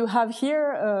far, what you have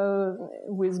here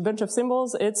with a bunch of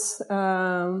symbols, it's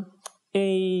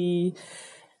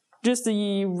just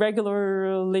the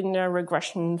regular linear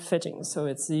regression fitting. So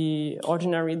it's the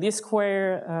ordinary least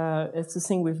square. It's the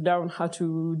thing we've learned how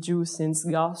to do since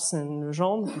Gauss and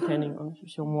Legendre, depending on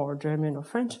if you're more German or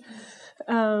French.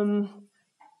 The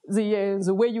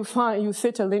way you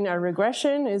fit a linear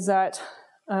regression is that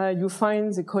you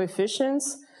find the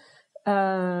coefficients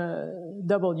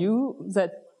W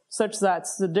that such that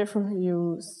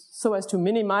so as to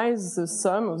minimize the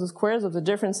sum of the squares of the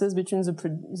differences between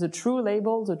the true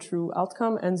label, the true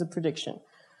outcome, and the prediction.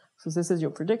 So this is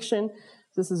your prediction.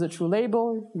 This is a true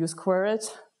label. You square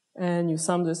it, and you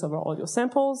sum this over all your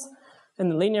samples.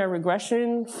 And the linear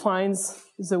regression finds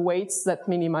the weights that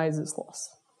minimize this loss.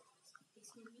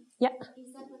 Excuse me? Yeah.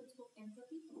 Is that what it's called,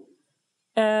 entropy?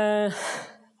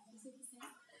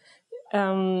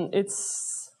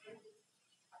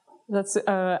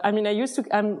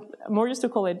 I'm more used to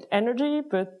call it energy,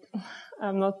 but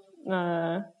I'm not,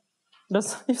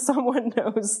 if someone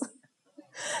knows.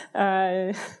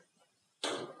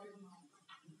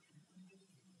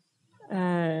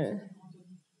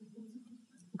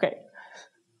 Okay.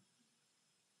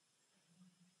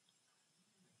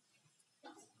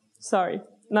 Sorry,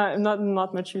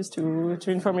 not much used to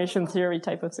information theory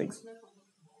type of things.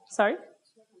 Sorry?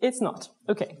 It's not.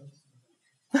 Okay.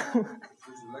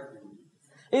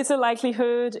 It's a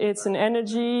likelihood, it's an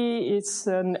energy, it's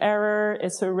an error,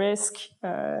 it's a risk,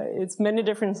 it's many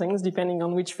different things depending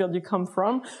on which field you come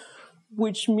from,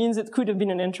 which means it could have been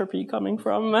an entropy coming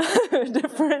from a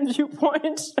different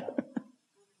viewpoint.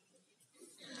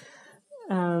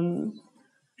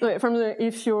 From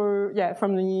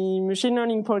the machine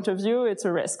learning point of view, it's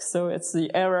a risk. So it's the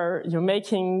error you're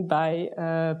making by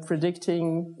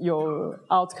predicting your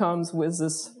outcomes with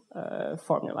this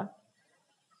formula.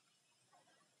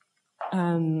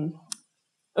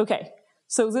 Okay,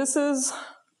 so this is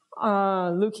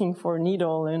looking for a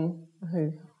needle in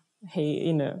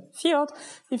a field.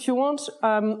 If you want,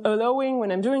 allowing,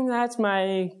 when I'm doing that,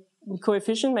 my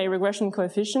coefficient, my regression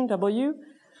coefficient, W,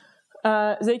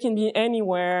 they can be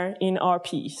anywhere in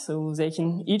RP. So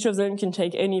each of them can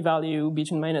take any value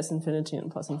between minus infinity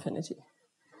and plus infinity.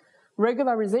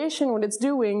 Regularization, what it's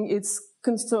doing,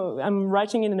 I'm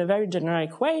writing it in a very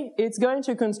generic way. It's going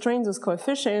to constrain those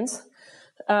coefficients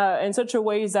in such a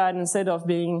way that instead of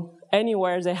being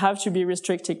anywhere, they have to be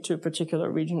restricted to a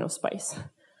particular region of space.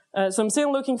 So I'm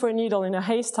still looking for a needle in a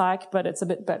haystack, but it's a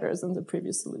bit better than the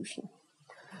previous solution.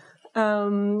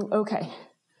 Okay.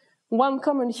 One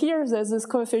comment here, there's this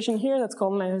coefficient here that's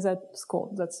called,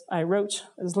 I wrote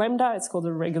as lambda. It's called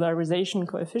the regularization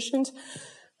coefficient.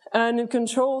 And it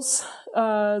controls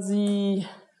the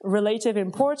relative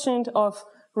importance of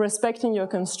respecting your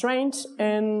constraint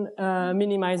and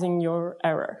minimizing your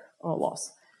error or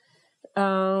loss.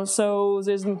 So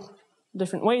there's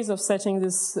different ways of setting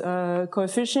this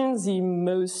coefficient. The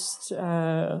most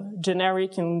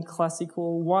generic and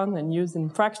classical one and used in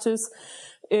practice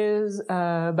is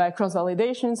by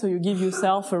cross-validation. So you give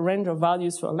yourself a range of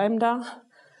values for lambda,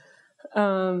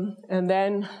 and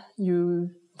then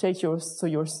you take your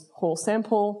whole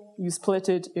sample, you split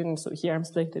it in, so here I'm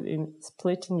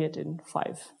splitting it in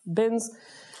 5 bins,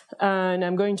 and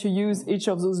I'm going to use each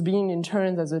of those bins in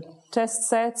turn as a test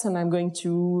set, and I'm going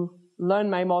to learn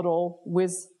my model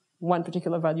with one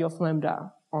particular value of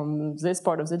lambda on this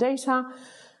part of the data,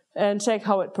 and check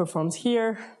how it performs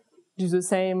here, do the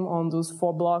same on those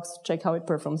 4 blocks, check how it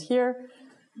performs here.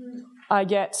 I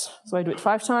do it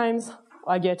 5 times,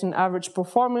 I get an average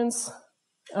performance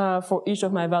for each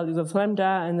of my values of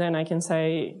lambda, and then I can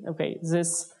say, okay,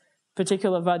 this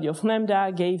particular value of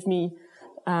lambda gave me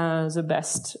the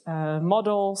best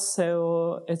model,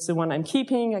 so it's the one I'm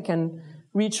keeping. I can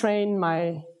retrain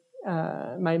my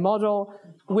model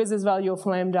with this value of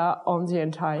lambda on the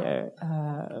entire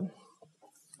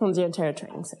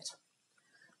training set.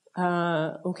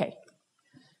 Okay,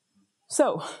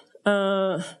 so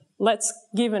let's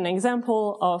give an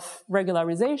example of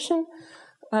regularization.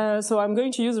 So I'm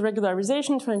going to use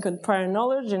regularization to encode prior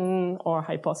knowledge or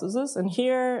hypothesis. And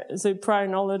here, the prior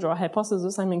knowledge or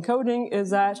hypothesis I'm encoding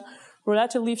is that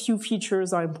relatively few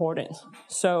features are important.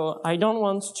 So I don't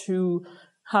want to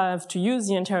have to use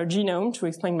the entire genome to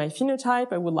explain my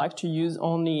phenotype. I would like to use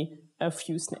only a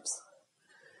few SNPs.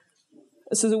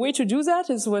 So the way to do that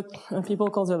is what people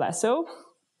call the lasso.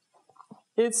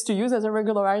 It's to use as a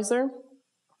regularizer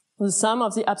the sum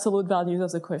of the absolute values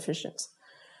of the coefficients.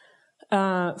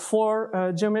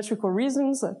 For geometrical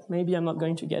reasons that maybe I'm not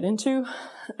going to get into,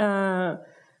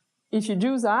 if you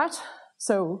do that,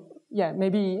 so yeah,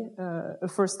 maybe a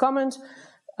first comment,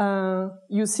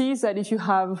 you see that if you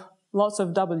have lots of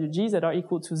WGs that are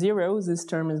equal to 0, this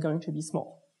term is going to be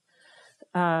small.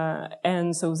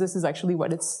 And so this is actually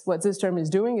what this term is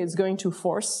doing. It's going to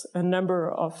force a number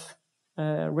of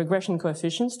regression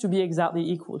coefficients to be exactly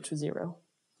equal to 0.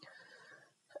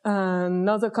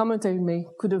 Another comment I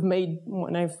could have made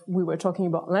when we were talking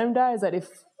about lambda is that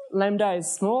if lambda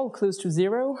is small, close to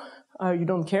 0, you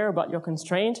don't care about your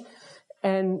constraint,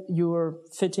 and you're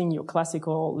fitting your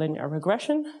classical linear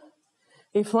regression.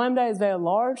 If lambda is very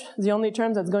large, the only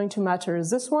term that's going to matter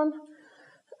is this one.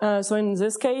 So in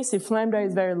this case, if lambda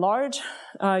is very large,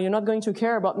 you're not going to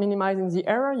care about minimizing the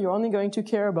error. You're only going to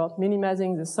care about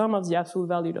minimizing the sum of the absolute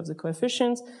value of the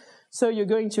coefficients. So you're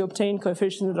going to obtain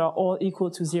coefficients that are all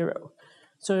equal to 0.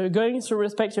 So you're going to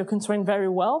respect your constraint very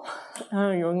well.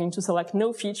 You're going to select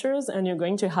no features, and you're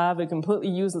going to have a completely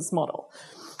useless model.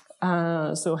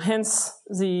 So hence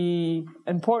the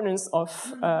importance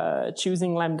of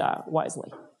choosing lambda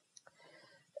wisely.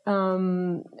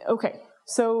 Okay,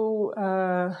 so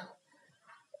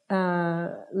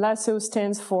lasso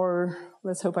stands for,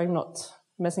 let's hope I'm not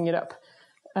messing it up,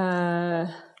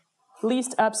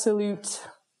 least absolute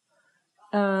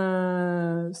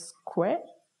square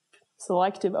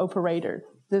selective operator.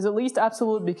 There's a least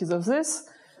absolute because of this.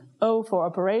 O for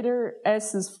operator.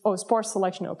 S is sparse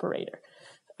selection operator.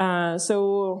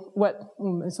 So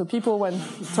people, when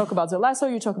you talk about the lasso,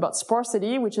 you talk about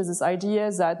sparsity, which is this idea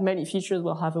that many features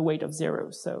will have a weight of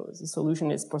 0. So the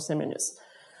solution is parsimonious.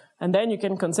 And then you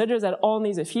can consider that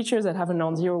only the features that have a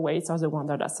non-zero weight are the ones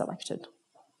that are selected.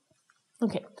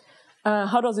 Okay.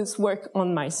 How does this work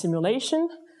on my simulation?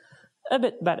 A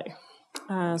bit better.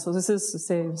 So this is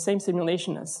the same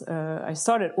simulation as I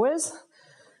started with.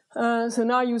 So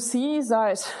now you see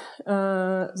that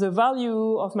the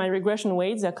value of my regression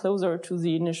weights are closer to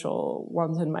the initial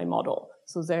ones in my model.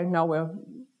 So they're now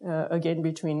again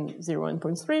between 0 and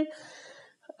 0.3.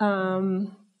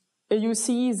 You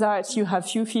see that you have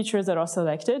few features that are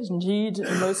selected. Indeed,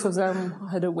 most of them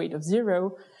had a weight of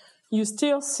 0. You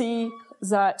still see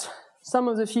that some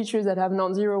of the features that have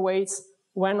non-zero weights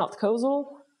were not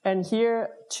causal, and here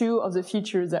 2 of the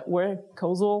features that were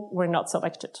causal were not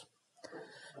selected.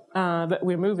 But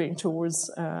we're moving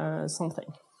towards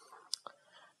something.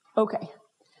 Okay.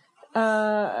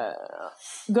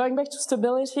 Going back to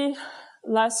stability,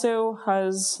 lasso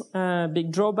has a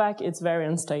big drawback. It's very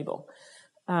unstable.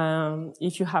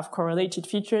 If you have correlated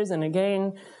features, and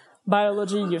again,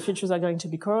 biology, your features are going to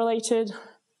be correlated.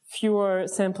 Fewer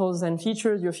samples than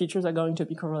features, your features are going to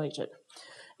be correlated.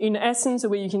 In essence, the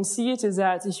way you can see it is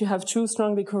that if you have 2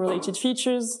 strongly correlated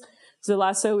features, the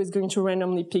lasso is going to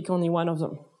randomly pick only one of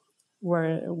them,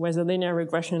 where the linear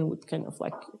regression would kind of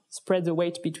like spread the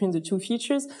weight between the 2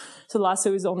 features. So the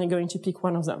lasso is only going to pick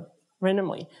one of them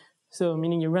randomly. So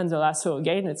meaning you run the lasso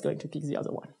again, it's going to pick the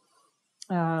other one.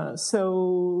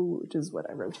 So which is what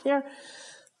I wrote here.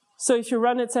 So if you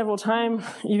run it several times,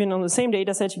 even on the same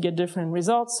data set, you get different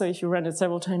results. So if you run it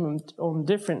several times on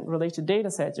different related data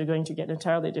sets, you're going to get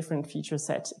entirely different feature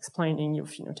sets explaining your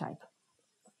phenotype.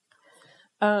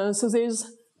 So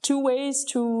there's 2 ways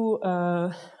to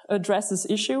address this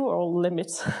issue or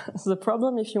limit the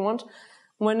problem, if you want.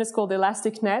 One is called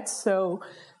elastic net. So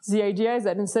the idea is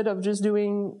that instead of just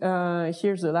doing,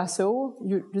 here's the lasso,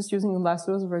 you're just using the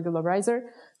lasso as a regularizer,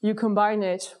 you combine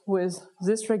it with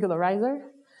this regularizer.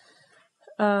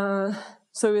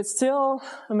 So it's still,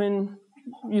 I mean,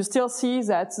 you still see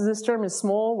that this term is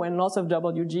small when lots of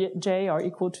wj are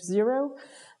equal to 0.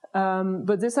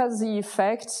 But this has the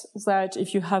effect that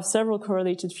if you have several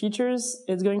correlated features,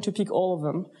 it's going to pick all of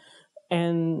them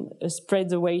and spread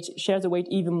the weight, share the weight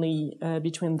evenly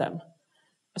between them.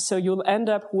 So you'll end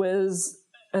up with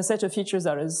a set of features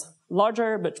that is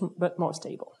larger but more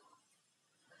stable.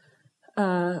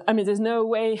 I mean, there's no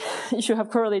way, if you have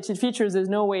correlated features, there's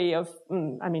no way of,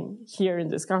 I mean, here in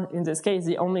this case,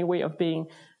 the only way of being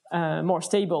more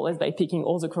stable is by picking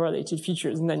all the correlated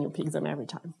features, and then you pick them every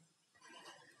time.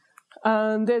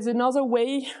 There's another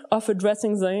way of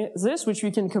addressing this, which we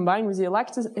can combine with the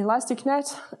elastic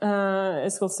net.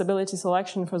 It's called stability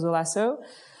selection for the lasso.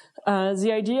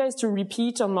 The idea is to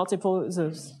repeat on multiple,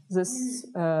 this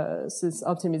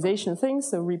optimization thing,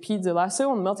 so repeat the lasso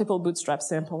on multiple bootstrap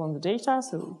samples on the data.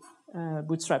 So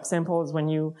bootstrap sample is when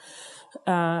you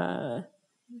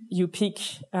pick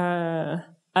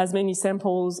as many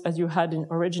samples as you had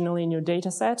originally in your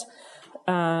data set,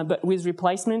 but with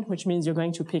replacement, which means you're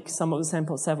going to pick some of the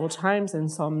samples several times and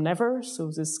some never.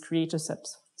 So this creates a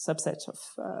subset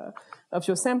of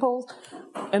your samples.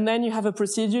 And then you have a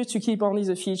procedure to keep only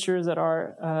the features that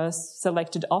are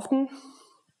selected often,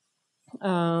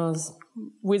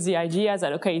 with the idea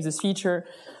that, okay, this feature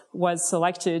was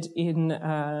selected in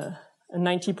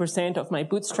 90% of my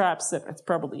bootstraps, so that's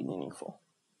probably meaningful.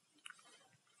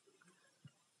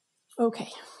 Okay.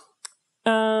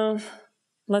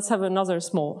 Let's have another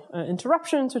small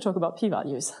interruption to talk about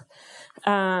p-values.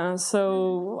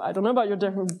 So I don't know about your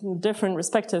different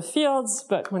respective fields,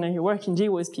 but when you work in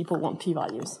GWAS, people want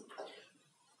p-values.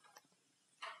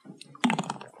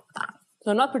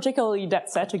 So I'm not particularly dead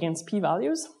set against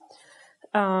p-values.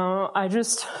 I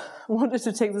just wanted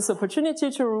to take this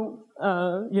opportunity to,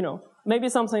 maybe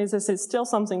something this is still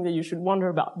something that you should wonder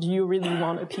about. Do you really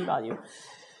want a p-value?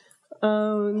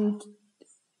 And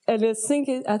I think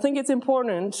it's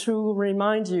important to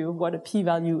remind you what a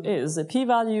p-value is. A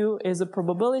p-value is a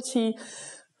probability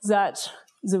that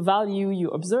the value you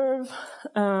observe,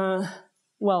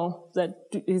 that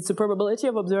it's a probability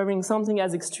of observing something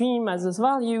as extreme as this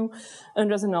value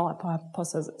under the null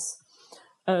hypothesis.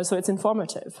 So it's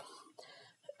informative.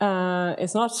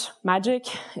 It's not magic.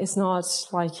 It's not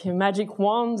like a magic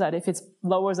wand that if it's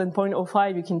lower than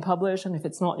 0.05 you can publish, and if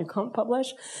it's not, you can't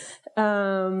publish.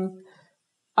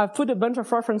 I've put a bunch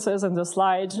of references on the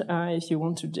slide if you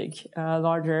want to dig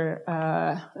larger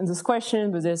in this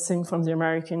question, but there's things from the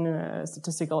American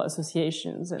Statistical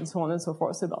Associations and so on and so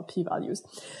forth about p-values.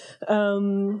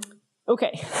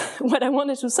 Okay, what I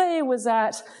wanted to say was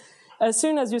that as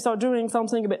soon as you start doing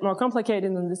something a bit more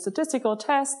complicated than the statistical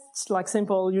tests, like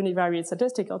simple univariate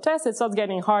statistical tests, it starts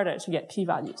getting harder to get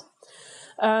p-values.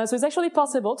 So it's actually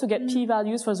possible to get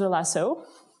p-values for the lasso.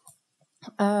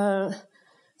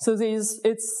 So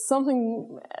it's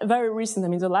something very recent. I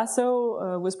mean, the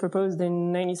lasso was proposed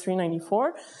in 93,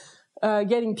 94.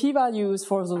 Getting p-values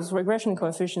for those regression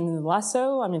coefficients in the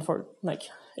lasso, I mean, for like,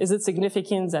 is it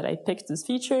significant that I picked this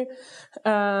feature,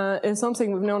 is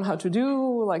something we've known how to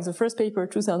do, like the first paper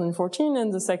 2014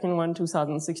 and the second one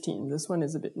 2016. This one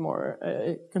is a bit more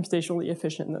computationally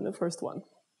efficient than the first one.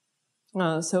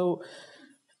 So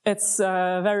it's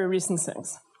very recent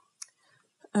things.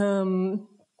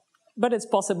 But it's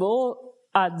possible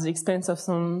at the expense of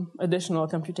some additional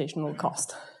computational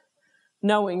cost,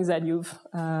 knowing that you've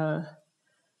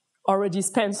already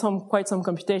spent quite some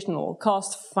computational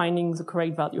cost finding the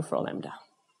correct value for lambda.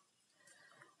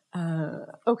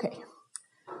 Okay.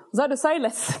 That aside,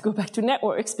 let's go back to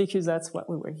networks, because that's what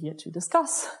we were here to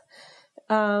discuss.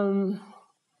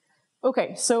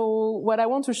 Okay, so what I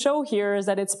want to show here is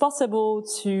that it's possible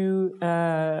to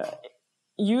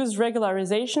use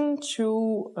regularization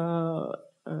to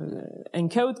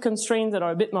encode constraints that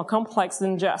are a bit more complex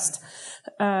than just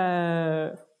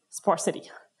sparsity.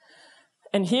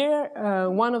 And here,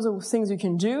 one of the things you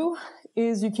can do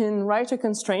is you can write a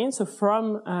constraint. So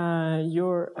from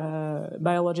your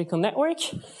biological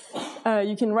network,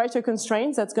 you can write a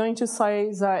constraint that's going to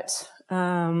say that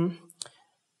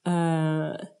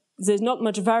there's not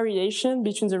much variation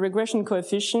between the regression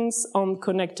coefficients on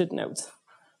connected nodes.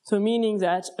 So meaning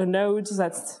that a node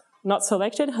that's not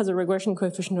selected has a regression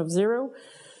coefficient of 0.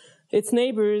 Its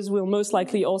neighbors will most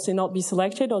likely also not be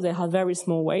selected, or they have very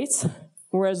small weights,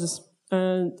 whereas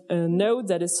a node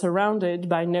that is surrounded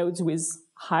by nodes with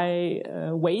high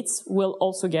weights will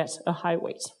also get a high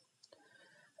weight.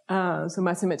 So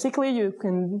mathematically, you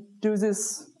can do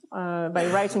this by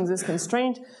writing this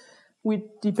constraint. We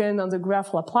depend on the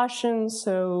graph Laplacian.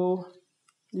 So,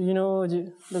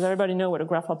 does everybody know what a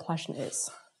graph Laplacian is?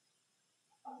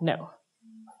 No.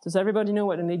 Does everybody know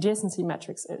what an adjacency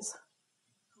matrix is?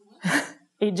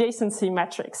 Adjacency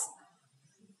matrix.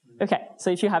 Okay, so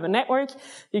if you have a network,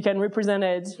 you can represent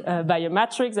it by a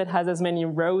matrix that has as many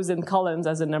rows and columns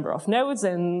as the number of nodes,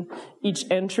 and each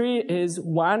entry is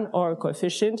 1 or a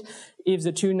coefficient if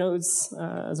the two nodes,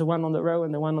 the one on the row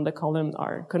and the one on the column,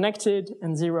 are connected,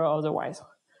 and 0 otherwise.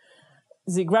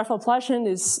 The graph Laplacian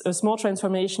is a small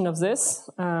transformation of this.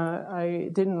 I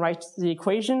didn't write the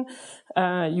equation.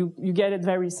 You get it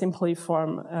very simply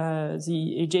from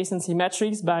the adjacency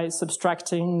matrix by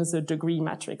subtracting the degree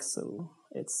matrix. So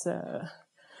it's a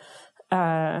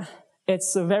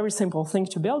very simple thing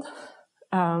to build,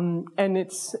 and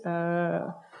it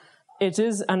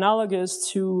is analogous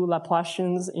to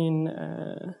Laplacians in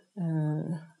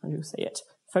how do you say it?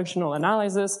 Functional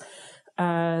analysis.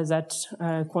 That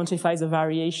quantifies the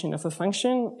variation of a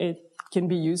function. It can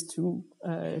be used to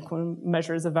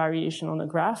measure the variation on a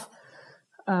graph.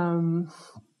 And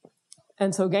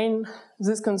so again,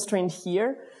 this constraint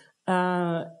here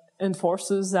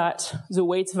enforces that the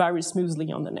weights vary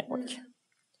smoothly on the network.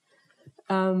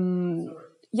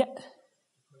 Yeah.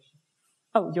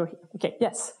 Oh, you're here. Okay,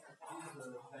 yes.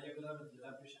 The diagonal of the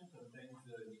Laplacian contains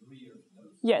the degree of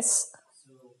nodes. Yes.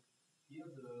 So here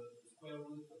the square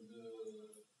root of the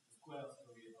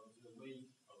weight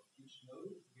of each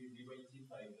node will be weighted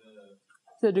by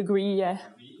the degree, yeah.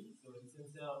 Degree. So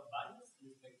is there bias with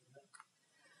respect to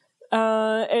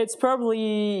that? It's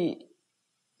probably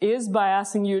is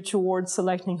biasing you towards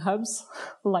selecting hubs,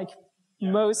 like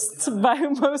most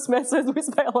methods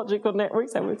with biological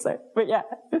networks, I would say. But yeah.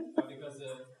 Because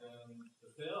the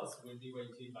pairs will be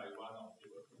weighted by 1 or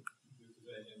 0 due to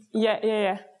the agency.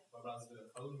 Yeah. Whereas the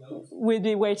whole nodes will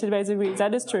be weighted by the degree.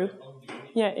 That is true.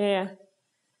 Yeah.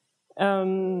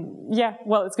 Yeah,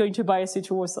 well, it's going to bias you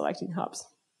towards selecting hubs.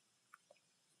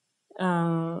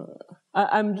 I'm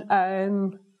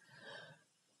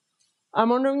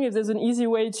wondering if there's an easy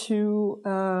way to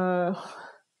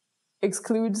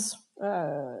exclude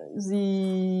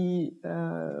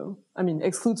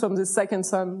exclude from the second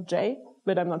sum J,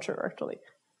 but I'm not sure actually.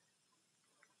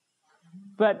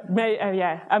 But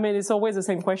yeah, I mean, it's always the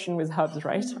same question with hubs,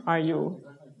 right? Are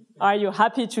you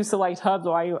happy to select hubs,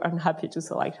 or are you unhappy to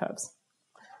select hubs?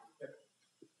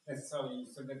 Necessarily,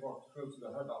 some network close to the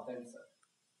hub are denser.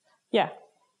 Yeah.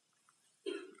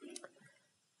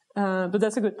 But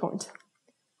that's a good point.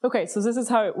 Okay, so this is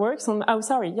how it works. Oh,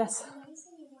 sorry, yes.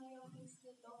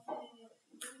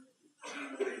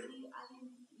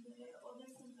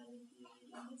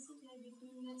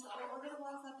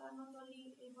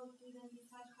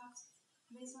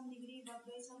 Based on degree, but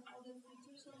based on other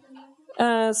features of the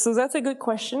network? So that's a good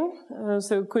question.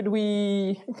 So could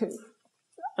we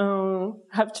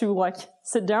have to like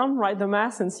sit down, write the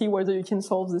math, and see whether you can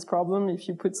solve this problem if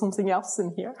you put something else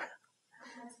in here?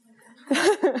 Yeah,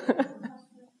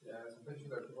 it's a picture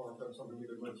that people have done something with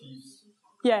the motifs.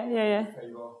 Yeah.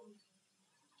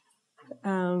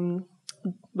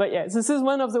 But yeah, this is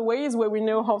one of the ways where we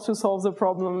know how to solve the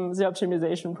problem, the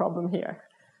optimization problem here.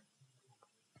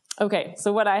 Okay,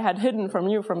 so what I had hidden from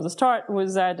you from the start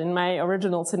was that in my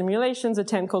original simulation, the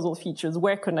 10 causal features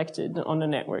were connected on the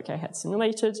network I had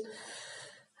simulated.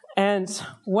 And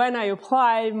when I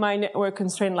apply my network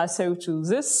constraint lasso to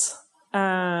this,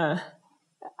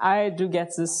 I do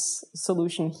get this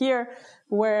solution here,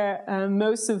 where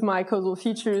most of my causal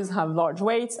features have large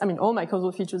weights. I mean, all my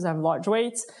causal features have large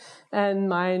weights, and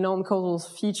my non-causal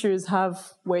features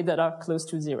have weights that are close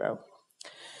to 0.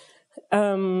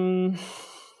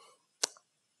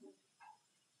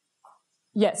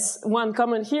 Yes, one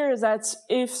comment here is that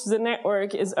if the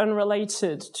network is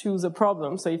unrelated to the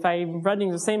problem, so if I'm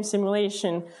running the same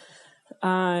simulation,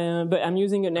 but I'm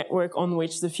using a network on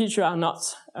which the features are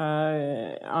not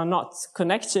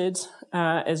connected,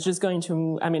 it's just going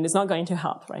to, I mean, it's not going to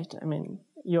help, right? I mean,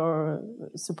 you're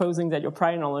supposing that your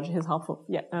prior knowledge is helpful.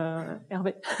 Yeah,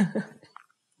 Hervé.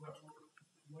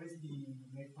 What is the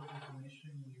network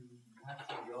information you have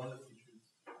for the other features?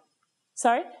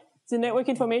 Sorry? The network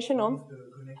information on? The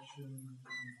connection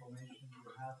information you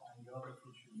have on the other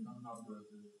features, not the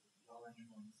orange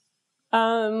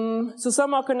ones. So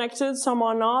some are connected, some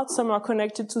are not. Some are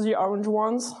connected to the orange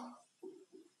ones.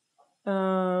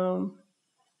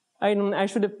 I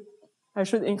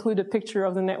should include a picture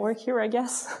of the network here, I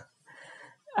guess.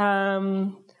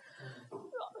 I'm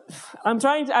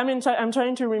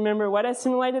trying to remember what I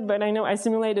simulated, but I know I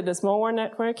simulated a smaller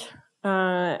network.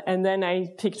 And then I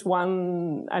picked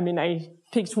one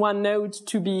node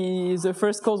to be the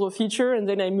first causal feature, and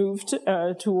then I moved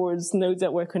towards nodes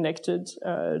that were connected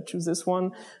to this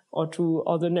one, or to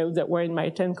other nodes that were in my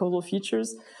 10 causal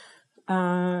features.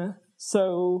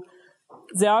 So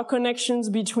there are connections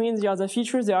between the other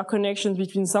features. There are connections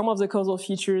between some of the causal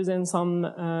features and some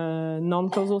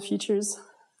non-causal features.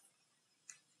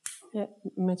 Yeah,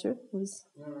 Mathieu was.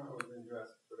 No, I was going to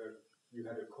ask whether you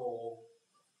had a call.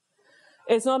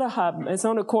 It's not a hub. It's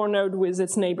not a core node with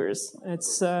its neighbors.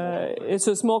 It's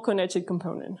a small connected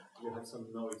component. You had some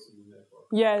noise in the network.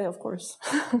 Yeah, of course.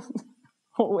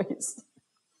 Always.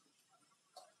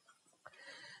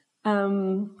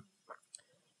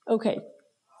 Okay.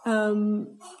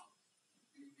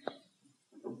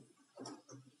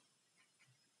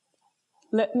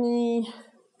 Let me.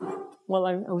 Well,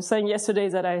 I was saying yesterday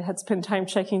that I had spent time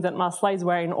checking that my slides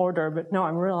were in order, but now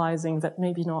I'm realizing that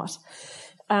maybe not.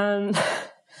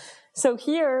 So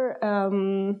here,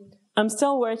 I'm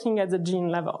still working at the gene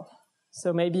level.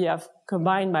 So maybe I've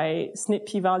combined my SNP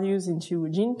p-values into a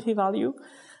gene p-value,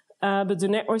 but the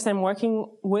networks I'm working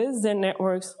with, they're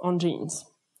networks on genes.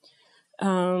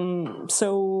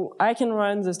 So I can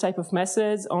run this type of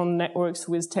methods on networks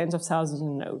with tens of thousands of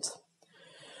nodes.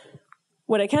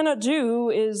 What I cannot do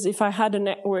is, if I had a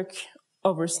network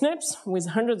over SNPs with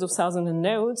hundreds of thousands of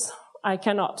nodes, I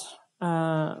cannot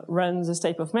run this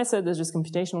type of method. It's just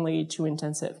computationally too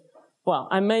intensive. Well,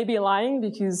 I may be lying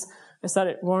because I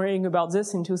started worrying about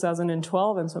this in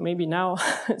 2012, and so maybe now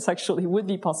it actually would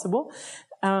be possible.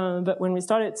 But when we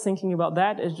started thinking about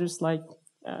that, it's just like,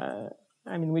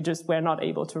 we just were not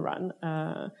able to run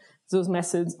those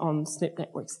methods on SNP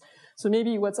networks. So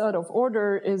maybe what's out of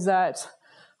order is that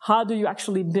how do you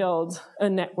actually build a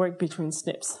network between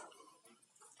SNPs?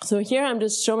 So here I'm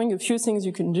just showing a few things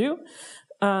you can do.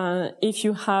 If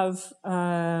you have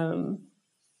SNP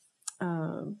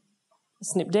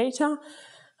data,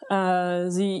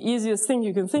 the easiest thing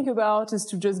you can think about is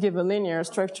to just give a linear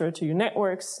structure to your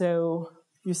network. So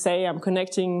you say I'm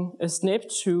connecting a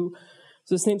SNP to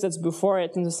the SNP that's before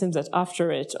it and the SNP that's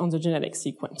after it on the genetic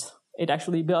sequence. It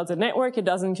actually builds a network. It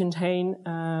doesn't contain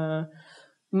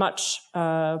much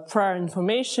prior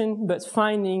information, but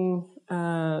finding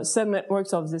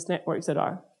subnetworks of this network that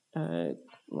are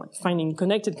finding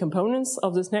connected components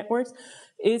of this network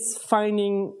is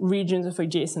finding regions of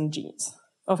adjacent genes,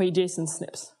 of adjacent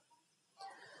SNPs.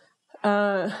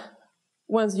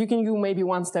 Once you can go maybe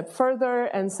one step further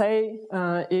and say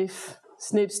if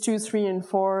SNPs 2, 3, and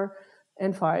 4,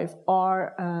 and 5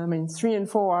 are, 3 and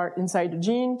 4 are inside the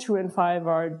gene, 2 and 5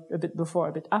 are a bit before,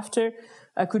 a bit after,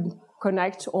 I could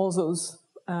connect all those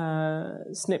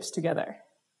SNPs together.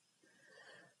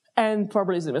 And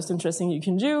probably the most interesting you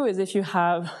can do is if you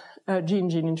have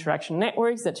gene-gene interaction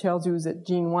networks that tells you that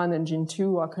gene 1 and gene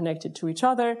 2 are connected to each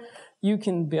other, you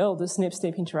can build the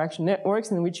SNP-SNP interaction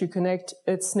networks in which you connect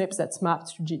its SNPs that's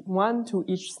mapped to G1 to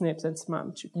each SNP that's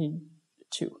mapped to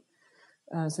G2.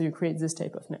 So you create this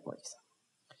type of networks.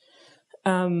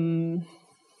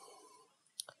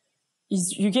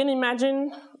 You can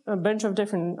imagine a bunch of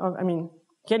different,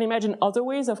 can imagine other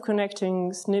ways of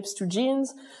connecting SNPs to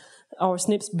genes or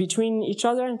SNPs between each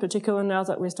other. In particular, now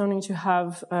that we're starting to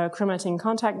have chromatin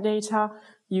contact data,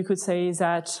 you could say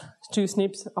that two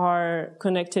SNPs are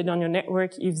connected on your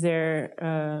network if they're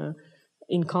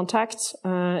in contact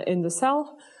in the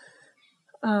cell.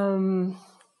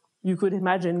 You could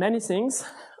imagine many things.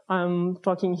 I'm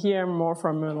talking here more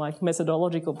from a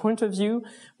methodological point of view.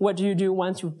 What do you do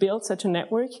once you've built such a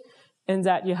network? And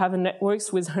that you have a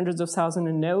networks with hundreds of thousands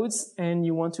of nodes, and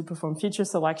you want to perform feature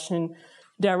selection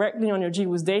directly on your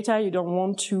GWAS data. You don't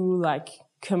want to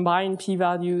combine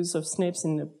p-values of SNPs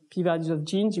and the p-values of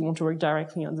genes. You want to work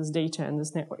directly on this data and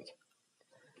this network.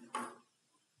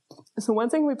 So one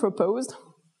thing we proposed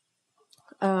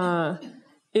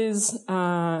is,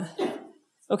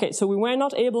 okay, so we were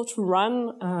not able to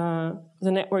run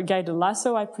the network guided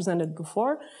lasso I presented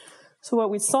before. So what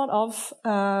we thought of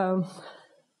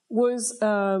was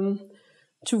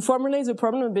to formulate the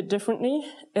problem a bit differently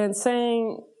and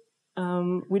saying,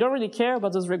 we don't really care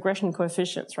about those regression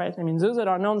coefficients, right? I mean, those that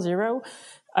are non-zero,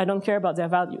 I don't care about their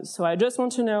values. So I just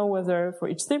want to know whether, for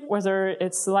each SNP, whether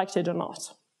it's selected or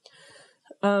not.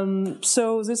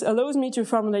 So this allows me to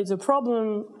formulate the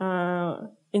problem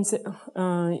in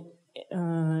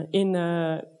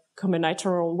a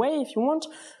combinatorial way, if you want.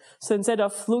 So instead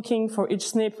of looking for each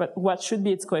SNP at what should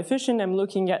be its coefficient, I'm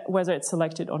looking at whether it's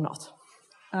selected or not.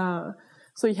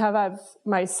 So you have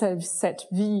my set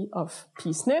V of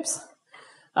P SNPs.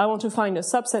 I want to find a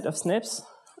subset of SNPs,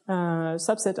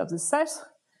 subset of the set.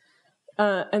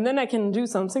 And then I can do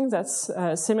something that's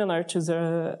similar to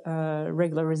the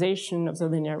regularization of the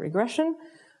linear regression.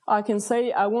 I can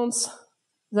say I want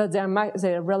that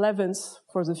their relevance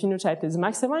for the phenotype is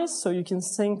maximized. So you can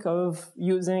think of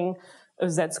using a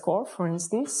z-score, for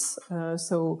instance.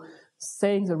 So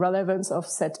saying the relevance of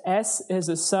set S is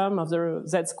the sum of the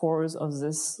z-scores of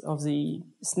the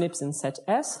SNPs in set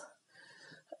S.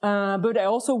 But I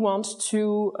also want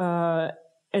to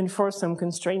enforce some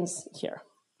constraints here.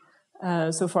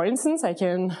 So for instance, I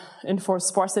can enforce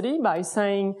sparsity by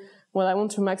saying, well, I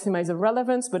want to maximize the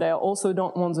relevance, but I also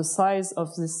don't want the size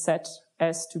of this set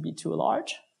S to be too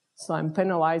large. So I'm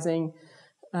penalizing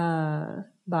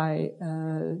by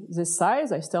this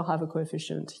size. I still have a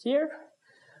coefficient here.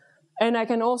 And I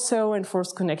can also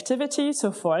enforce connectivity.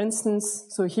 So for instance,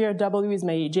 so here W is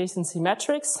my adjacency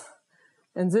matrix.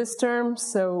 And this term,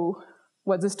 so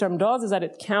what this term does is that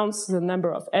it counts the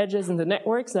number of edges in the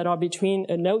networks that are between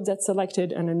a node that's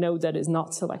selected and a node that is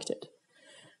not selected.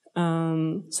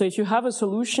 So if you have a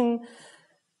solution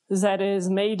that is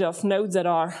made of nodes that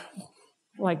are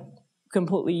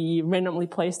completely randomly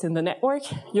placed in the network,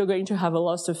 you're going to have a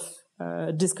lot of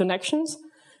disconnections.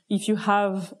 If you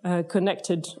have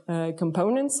connected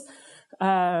components,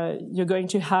 you're going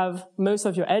to have most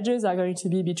of your edges are going to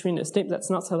be between a SNP that's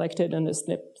not selected and a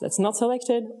SNP that's not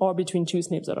selected, or between two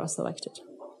SNPs that are selected.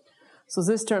 So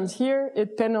this term here,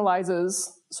 it penalizes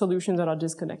solutions that are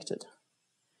disconnected.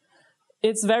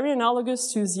 It's very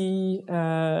analogous to the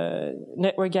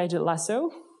network-guided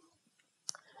lasso.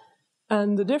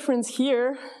 And the difference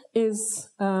here is,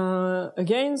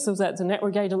 again, so that the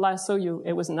network-guided lasso,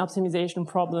 it was an optimization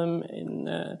problem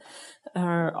in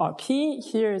RP.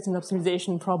 Here it's an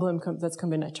optimization problem that's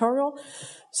combinatorial.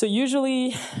 So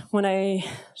usually when I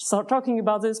start talking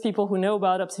about this, people who know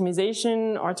about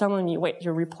optimization are telling me, wait,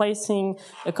 you're replacing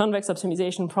a convex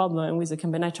optimization problem with a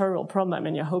combinatorial problem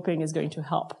and you're hoping it's going to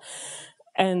help.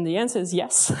 And the answer is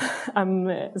yes.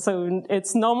 So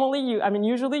it's normally,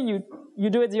 usually you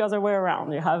do it the other way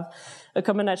around. You have a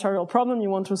combinatorial problem you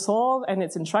want to solve, and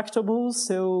it's intractable,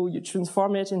 so you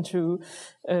transform it into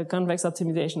a convex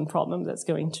optimization problem that's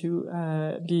going to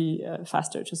be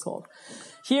faster to solve.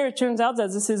 Here it turns out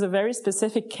that this is a very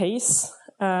specific case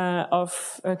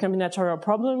of a combinatorial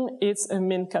problem. It's a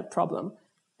min-cut problem.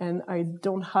 And I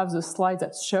don't have the slide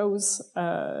that shows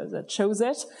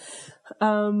it.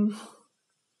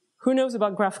 Who knows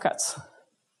about graph cuts?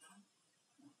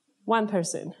 One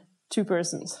person, two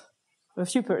persons, a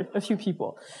few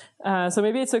people. So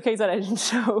maybe it's okay that I didn't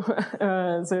show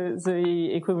the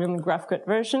equivalent graph cut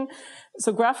version.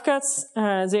 So graph cuts,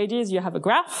 the idea is you have a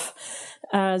graph.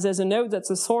 There's a node that's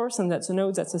a source and that's a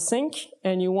node that's a sink,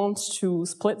 and you want to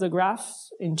split the graph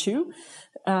in two.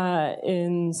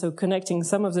 So connecting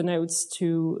some of the nodes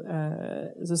to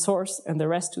the source and the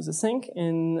rest to the sink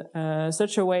in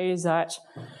such a way that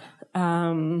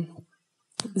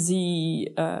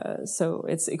so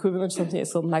it's equivalent to something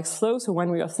that's called max flow. So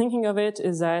one way of thinking of it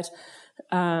is that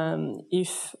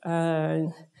if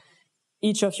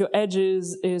each of your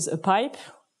edges is a pipe,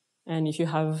 and if you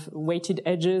have weighted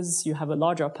edges, you have a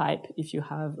larger pipe if you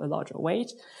have a larger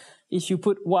weight. If you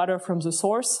put water from the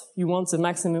source, you want the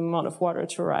maximum amount of water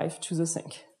to arrive to the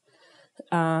sink.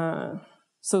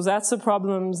 So that's a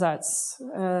problem that's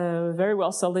very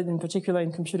well solved, in particular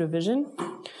in computer vision.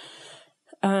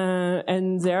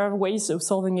 And there are ways of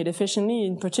solving it efficiently,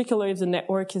 in particular if the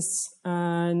network is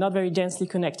not very densely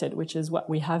connected, which is what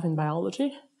we have in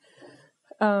biology.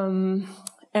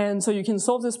 And so you can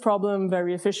solve this problem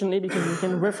very efficiently because you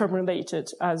can reformulate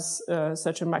it as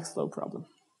such a max flow problem.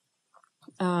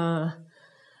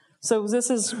 So this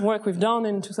is work we've done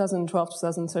in 2012,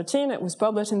 2013. It was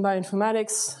published in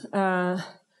Bioinformatics.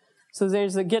 So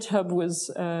there's a GitHub with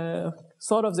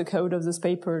sort of the code of this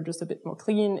paper, just a bit more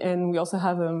clean. And we also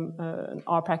have an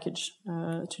R package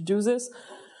to do this.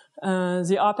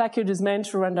 The R package is meant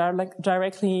to run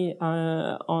directly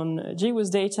on GWAS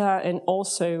data and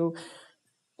also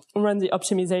run the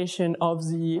optimization of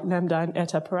the lambda and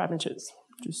eta parameters,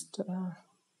 just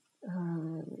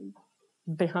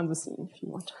behind the scene, if you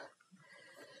want.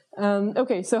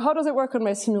 Okay, so how does it work on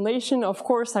my simulation? Of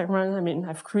course, I've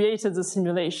created the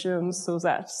simulation so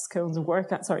that scones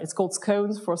work. Sorry, it's called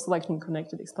scones for selecting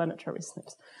connected explanatory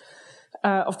SNPs.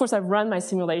 Of course, I've run my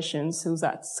simulation so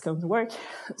that scones work,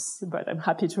 but I'm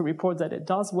happy to report that it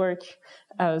does work.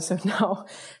 So now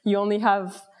you only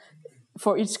have,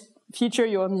 for each feature,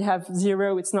 you only have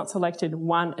 0, it's not selected,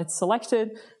 1, it's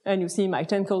selected, and you see my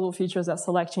 10 causal features are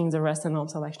selecting, the rest are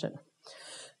not selected.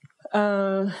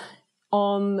 On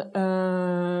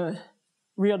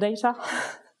real data,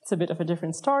 it's a bit of a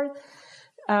different story.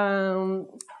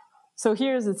 So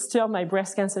here's it's still my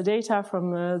breast cancer data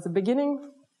from the beginning.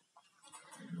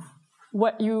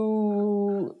 What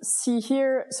you see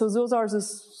here, so those are the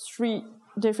 3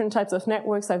 different types of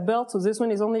networks I've built. So this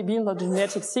one is only built on the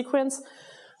genetic sequence.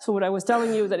 So what I was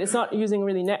telling you that it's not using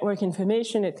really network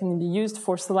information. It can be used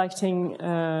for selecting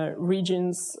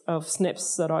regions of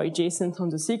SNPs that are adjacent on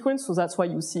the sequence. So that's why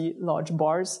you see large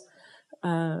bars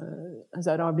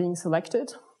that are being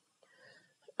selected.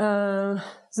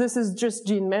 This is just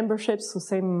gene memberships, so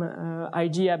same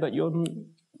idea, but you're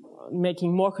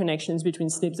making more connections between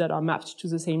SNPs that are mapped to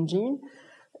the same gene.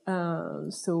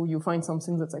 So you find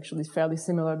something that's actually fairly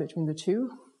similar between the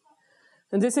two.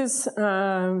 And this is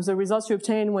the results you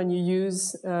obtain when you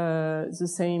use the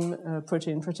same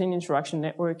protein-protein interaction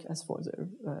network as for the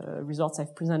results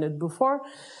I've presented before.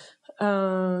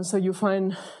 So you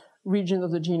find regions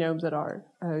of the genome that are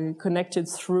connected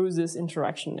through this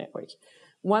interaction network.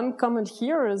 One comment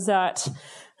here is that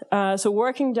so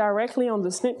working directly on the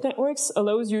SNP networks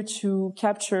allows you to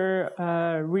capture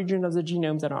regions of the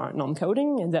genome that are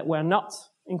non-coding and that were not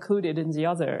included in the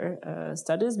other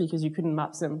studies because you couldn't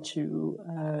map them to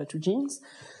genes.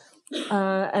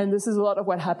 And this is a lot of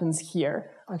what happens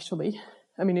here, actually.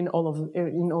 I mean, in all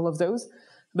of those.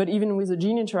 But even with the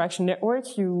gene interaction network,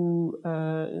 maybe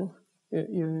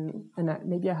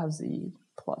I have the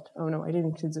plot. Oh no, I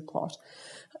didn't include the plot.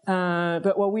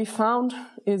 But what we found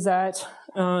is that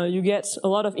you get a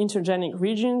lot of intergenic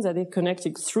regions that are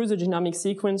connected through the genomic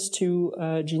sequence to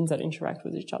genes that interact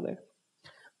with each other.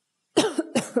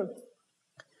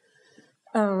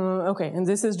 Okay, and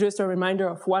this is just a reminder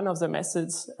of one of the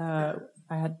methods I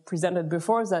had presented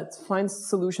before that finds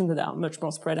solutions that are much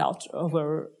more spread out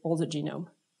over all the genome.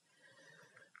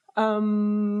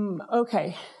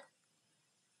 Okay.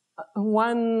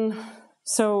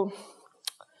 So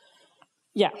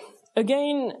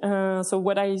again, so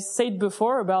what I said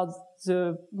before about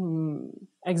the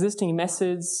existing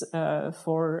methods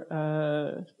for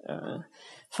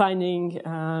finding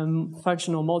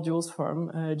functional modules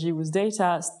from GWAS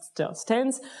data still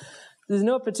stands. There's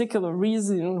no particular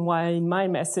reason why my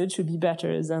method should be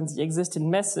better than the existing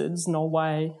methods, nor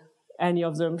why any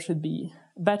of them should be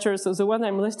better. So the one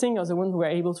I'm listing are the ones we're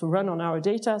able to run on our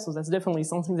data. So that's definitely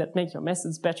something that makes your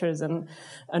methods better than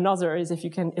another is if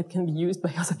it can be used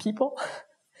by other people.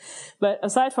 But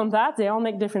aside from that, they all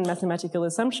make different mathematical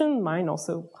assumptions. Mine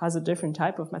also has a different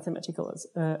type of mathematical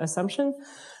assumption.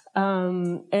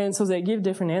 And so they give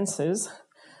different answers.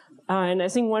 And I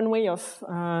think one way of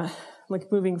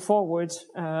moving forward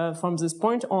from this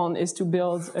point on is to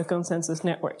build a consensus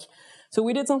network. So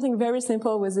we did something very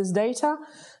simple with this data.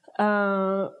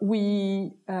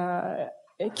 We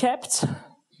kept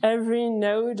every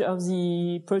node of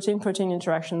the protein-protein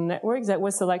interaction network that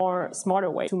was selected more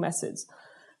smarter way, 2 methods.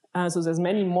 So there's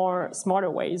many more smarter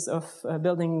ways of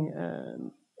building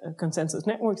consensus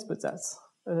networks, but that's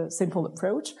a simple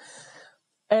approach.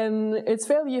 And it's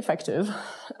fairly effective.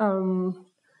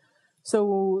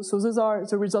 So those are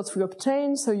the results we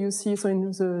obtained. So you see, so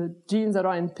in the genes that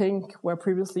are in pink were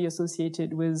previously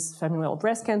associated with familial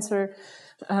breast cancer.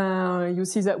 You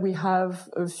see that we have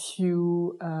a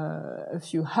few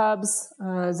hubs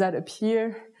that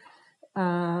appear.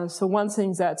 So one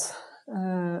thing that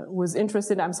was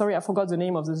interesting, I'm sorry, I forgot the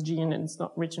name of this gene and it's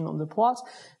not written on the plot,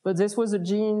 but this was a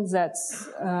gene that,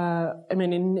 I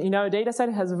mean, in our data set,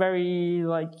 it has a very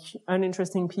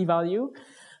uninteresting p-value.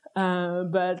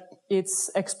 But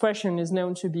its expression is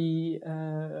known to be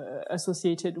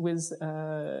associated with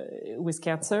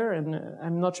cancer, and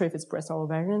I'm not sure if it's breast or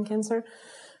ovarian cancer.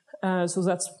 So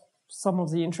that's some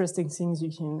of the interesting things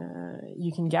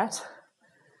you can get.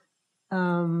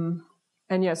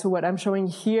 And yeah, so what I'm showing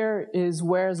here is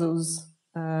where those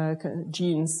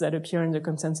genes that appear in the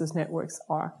consensus networks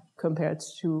are compared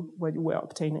to what we're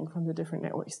obtaining from the different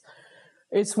networks.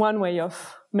 It's one way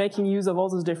of making use of all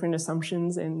those different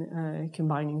assumptions and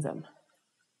combining them.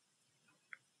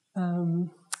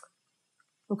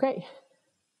 Okay,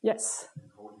 yes?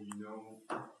 How do you know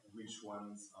which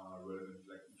ones are relevant?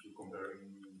 Like if you're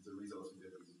comparing the results you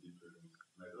get with the different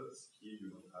methods, here you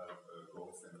don't have a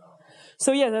gold standard.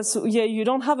 So yeah, you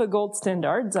don't have a gold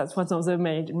standard. That's one of the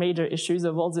major issues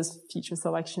of all this feature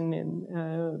selection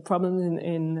and problems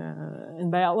in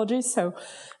biology. So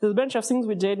there's a bunch of things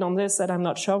we did on this that I'm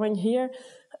not showing here,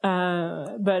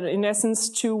 but in essence,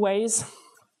 two ways.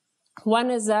 One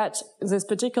is that this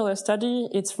particular study,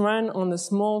 it's run on a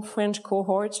small French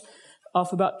cohort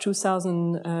of about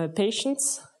 2,000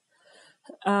 patients.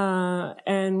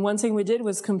 And one thing we did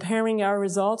was comparing our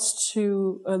results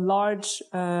to a large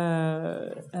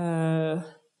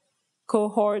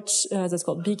cohort that's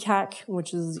called BCAC,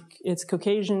 which is it's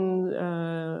Caucasian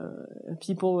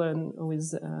people and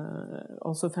with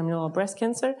also familial breast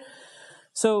cancer.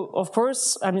 So, of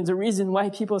course, I mean, the reason why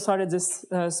people started this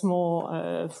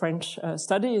small French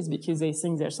study is because they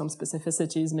think there's some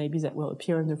specificities maybe that will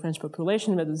appear in the French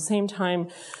population, but at the same time,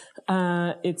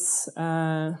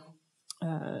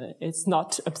 it's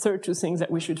not absurd to think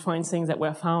that we should find things that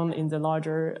were found in the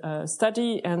larger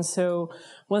study. And so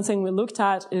one thing we looked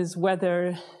at is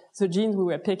whether the genes we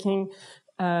were picking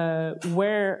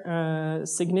were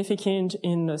significant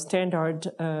in the standard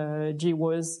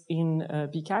GWAS in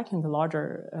BCAC in the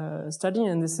larger study.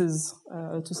 And this is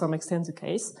to some extent the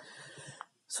case.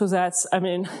 So that's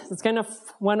kind of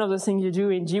one of the things you do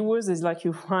in GWAS is like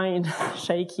you find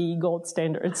shaky gold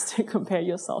standards to compare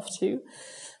yourself to.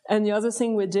 And the other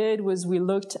thing we did was we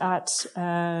looked at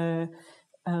so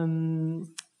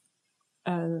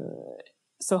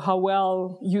how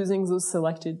well using those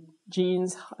selected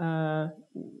genes,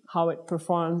 how it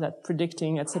performs at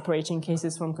predicting, at separating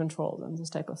cases from controls and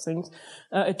this type of things.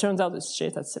 It turns out it's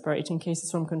shit at separating cases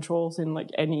from controls in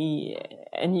like any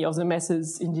of the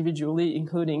methods individually,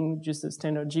 including just the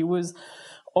standard GWAS.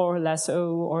 Or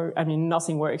lasso, or, I mean,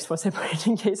 nothing works for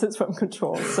separating cases from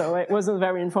controls. So it wasn't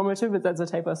very informative, but that's the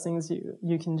type of things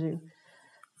you can do.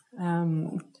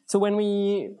 So when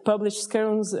we published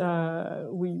scones,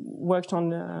 we worked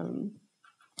on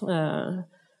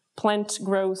plant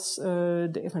growth,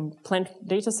 plant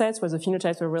data sets where the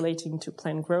phenotypes were relating to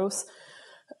plant growth.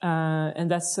 And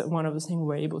that's one of the things we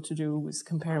were able to do was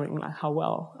comparing like, how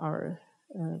well our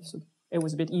it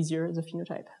was a bit easier, the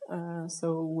phenotype.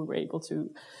 So we were able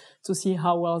to see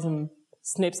how well the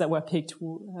SNPs that were picked,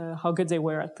 how good they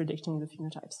were at predicting the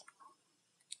phenotypes.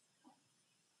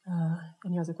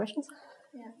 Any other questions?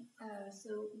 Yeah.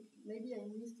 So maybe I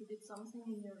missed a bit something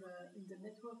in the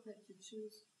network that you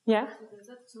choose. Yeah.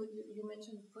 So you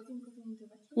mentioned protein-protein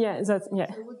interaction. Yeah.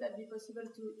 Yeah. So would that be possible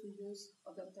to use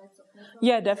other types of networks?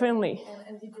 Yeah, definitely.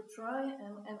 And did you try?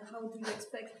 And how do you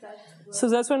expect that to work? So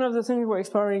that's one of the things we're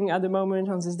exploring at the moment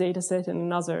on this data set and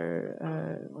another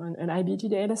an IBD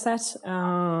data set.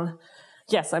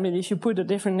 Yes, I mean, if you put a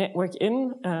different network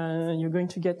in, you're going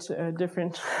to get a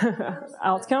different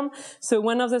outcome. So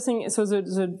one of the things, so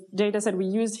the data set we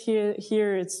used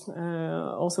here, it's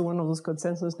also one of those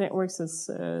consensus networks. It's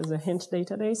the HINT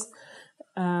database.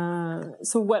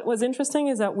 So what was interesting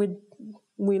is that we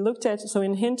looked at, so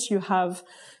in HINT you have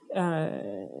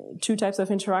two types of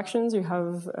interactions. You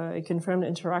have confirmed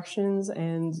interactions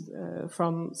and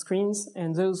from screens,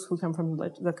 and those who come from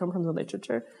that come from the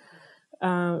literature.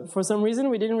 For some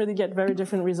reason, we didn't really get very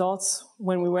different results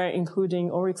when we were including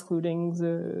or excluding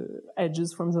the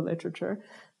edges from the literature.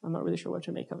 I'm not really sure what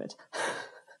to make of it.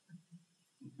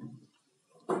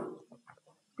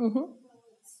 Mm-hmm.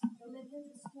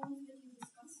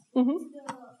 Mm-hmm.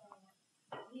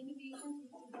 Limitations with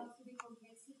regards to the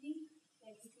complexity,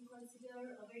 like if you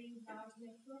consider a very large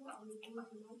network on the board,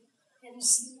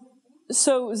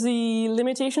 So the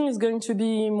limitation is going to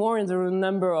be more in the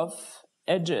number of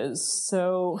edges.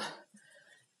 So,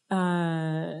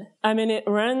 I mean, it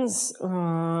runs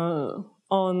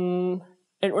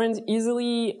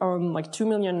easily on like 2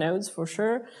 million nodes for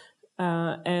sure,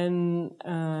 and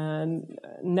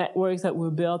networks that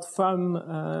were built from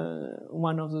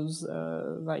one of those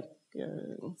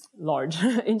large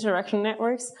interaction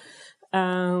networks.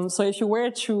 So if you were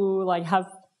to like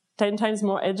have 10 times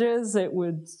more edges, it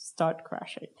would start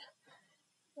crashing.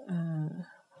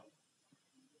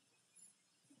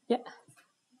 Yeah.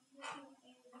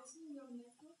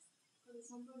 For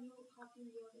example, you have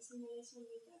in your simulation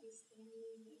data is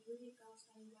really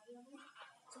constant variable.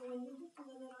 So when you put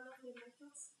together all of the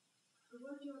methods,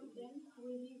 what you then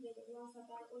will be the ones that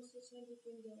are also shared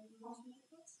between the most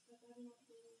methods that are not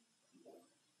the.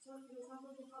 So for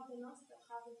example, you have the nodes that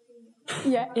have the three methods.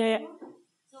 Yeah.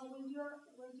 So will your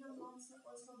nodes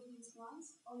also be these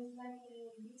ones, or is like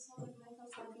these other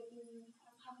methods are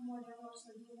have more errors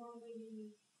and you won't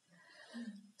really.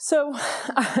 So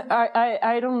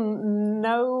I don't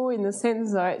know in the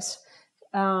sense that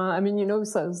I mean, you know,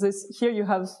 so this here you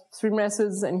have 3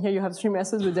 methods and here you have 3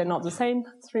 methods, but they're not the same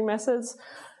 3 methods.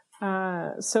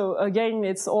 So again,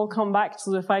 it's all come back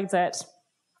to the fact that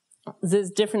these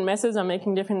different methods are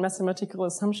making different mathematical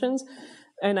assumptions,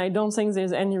 and I don't think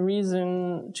there's any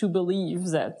reason to believe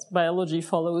that biology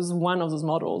follows one of those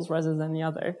models rather than the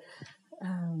other.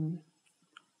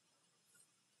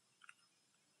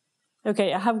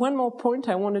 Okay, I have one more point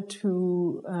I wanted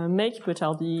to make, but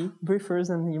I'll be briefer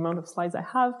than the amount of slides I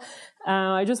have.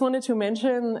 I just wanted to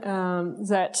mention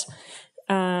that,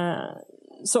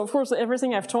 so of course,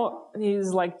 everything I've taught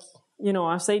is like, you know,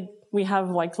 I've said we have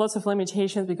like lots of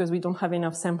limitations because we don't have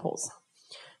enough samples.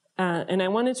 And I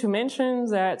wanted to mention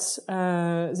that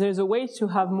there's a way to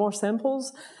have more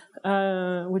samples,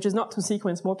 which is not to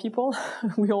sequence more people.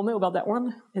 We all know about that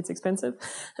one. It's expensive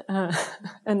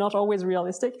and not always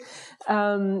realistic.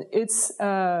 It's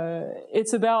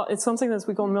something that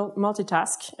we call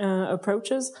multitask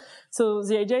approaches. So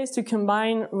the idea is to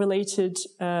combine related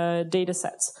data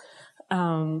sets.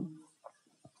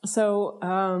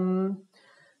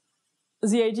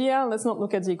 The idea, let's not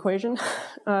look at the equation.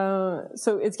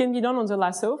 So it can be done on the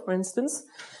lasso, for instance.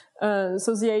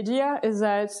 So the idea is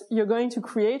that you're going to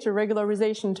create a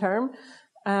regularization term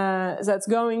that's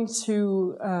going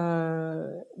to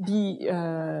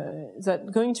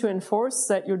enforce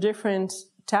that your different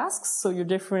tasks, so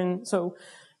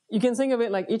you can think of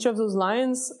it like each of those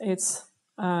lines, it's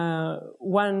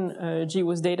one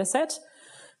GWAS data set.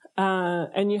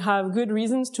 And you have good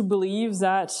reasons to believe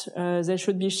that there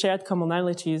should be shared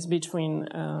commonalities between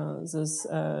those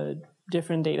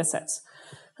different data sets.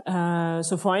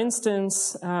 So for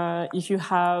instance, if you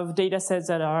have data sets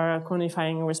that are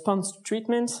quantifying response to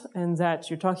treatment and that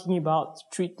you're talking about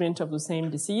treatment of the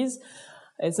same disease,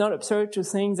 it's not absurd to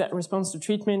think that response to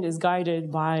treatment is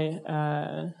guided by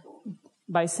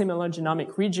similar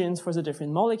genomic regions for the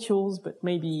different molecules, but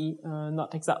maybe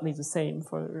not exactly the same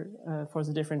for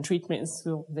the different treatments,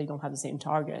 so they don't have the same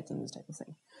target and this type of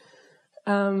thing.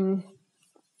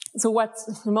 So what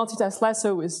the multitask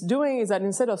lasso is doing is that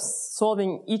instead of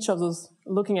looking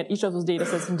at each of those data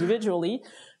sets individually,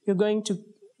 you're going to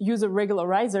use a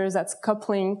regularizer that's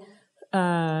coupling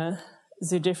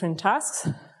the different tasks,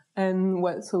 and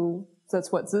so that's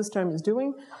what this term is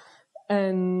doing.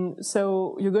 And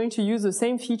so you're going to use the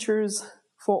same features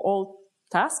for all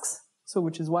tasks, so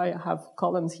which is why I have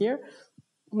columns here.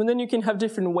 But then you can have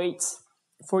different weights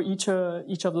for each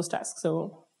of those tasks.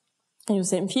 So you use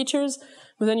the same features,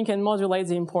 but then you can modulate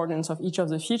the importance of each of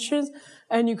the features,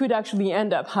 and you could actually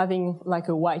end up having like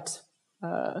a white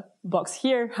box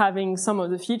here, having some of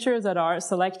the features that are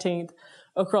selected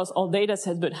across all data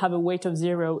sets, but have a weight of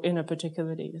 0 in a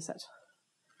particular data set.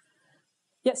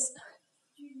 Yes?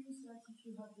 Do you use that if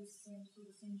you have the same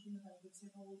genotype with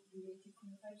several related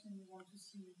phenotypes and you want to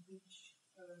see which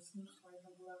SNPs, for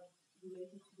example, are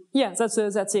related to the... Yeah, that's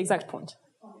the exact point.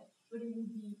 Okay. But it would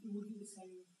be the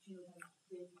same genotype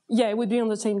data? Yeah, it would be on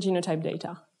the same genotype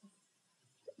data.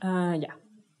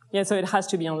 Yeah, so it has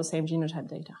to be on the same genotype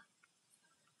data.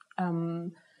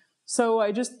 So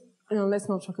I just, let's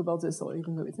not talk about this, or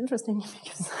even though it's interesting,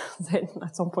 because then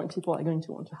at some point people are going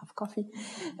to want to have coffee.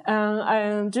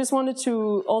 I just wanted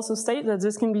to also state that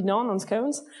this can be done on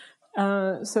scones.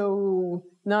 So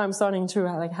now I'm starting to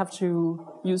have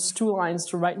to use 2 lines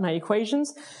to write my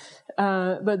equations.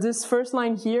 But this first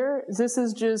line here, this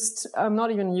is just, I'm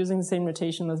not even using the same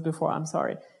notation as before, I'm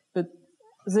sorry. But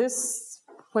this,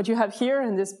 what you have here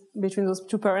and this between those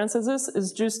 2 parentheses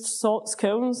is just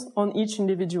scones on each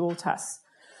individual task.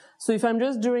 So if I'm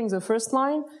just doing the first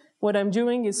line, what I'm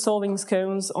doing is solving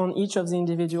scones on each of the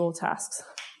individual tasks.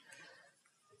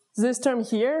 This term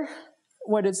here,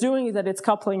 what it's doing is that it's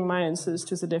coupling my answers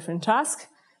to the different tasks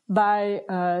by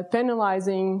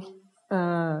penalizing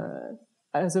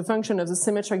as a function of the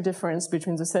symmetric difference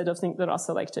between the set of things that are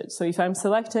selected. So if I'm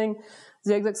selecting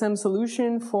the exact same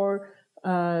solution for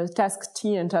task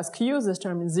T and task Q, this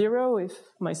term is 0. If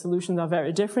my solutions are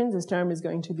very different, this term is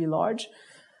going to be large.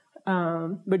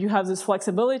 But you have this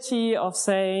flexibility of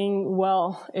saying,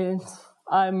 well,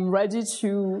 I'm ready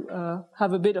to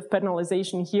have a bit of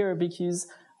penalization here because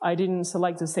I didn't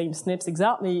select the same SNPs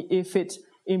exactly if it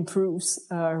improves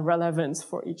relevance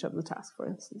for each of the tasks, for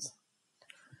instance.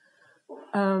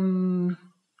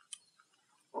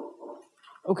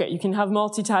 Okay, you can have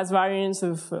multitask variants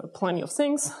of plenty of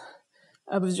things.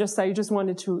 I just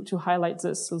wanted to highlight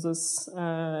this. So this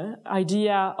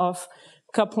idea of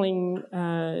coupling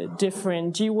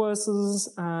different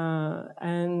GWASs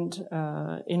and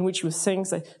in which you think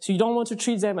that, so you don't want to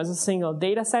treat them as a single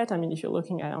data set. I mean, if you're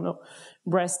looking at, I don't know,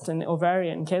 breast and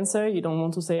ovarian cancer, you don't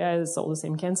want to say, oh, it's all the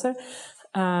same cancer.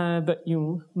 But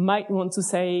you might want to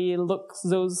say, look,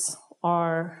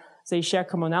 they share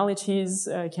commonalities.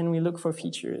 Can we look for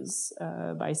features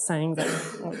by saying that,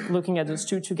 looking at those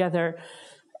two together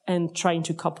and trying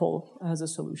to couple the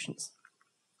solutions.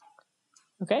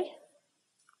 Okay?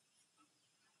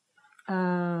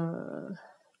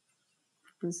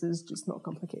 This is just not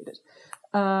complicated.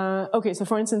 Okay, so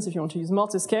for instance, if you want to use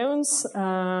multi-scones,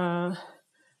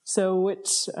 so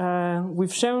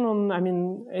we've shown on, I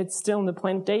mean, it's still in the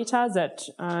plant data that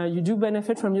you do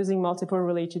benefit from using multiple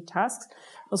related tasks.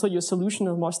 Also, your solution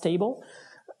is more stable.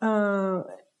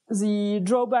 The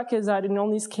drawback is that it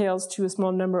only scales to a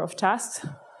small number of tasks.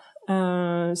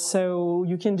 So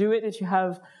you can do it if you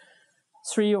have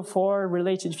 3 or 4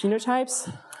 related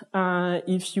phenotypes.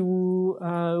 If you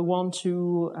want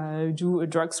to do a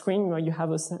drug screen where you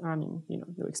have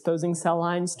you're exposing cell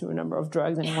lines to a number of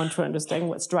drugs and you want to understand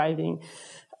what's driving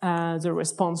the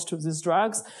response to these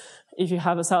drugs. If you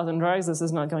have 1,000 drugs, this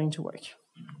is not going to work.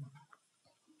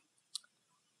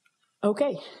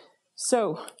 Okay,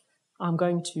 so I'm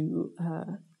going to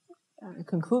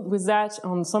conclude with that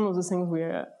on some of the things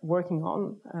we're working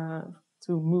on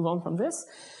to move on from this.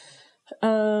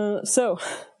 So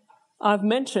I've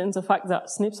mentioned the fact that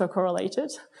SNPs are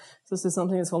correlated. This is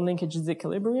something that's called linkage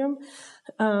disequilibrium.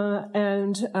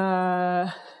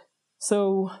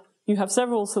 So you have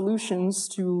several solutions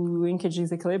to linkage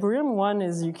disequilibrium. One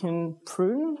is you can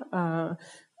prune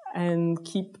and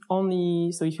keep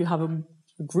only, so if you have a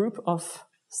group of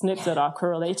SNPs that are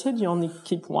correlated, you only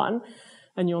keep one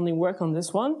and you only work on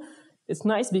this one. It's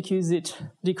nice because it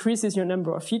decreases your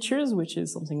number of features, which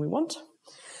is something we want.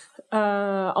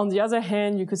 On the other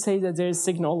hand, you could say that there is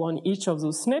signal on each of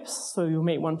those SNPs, so you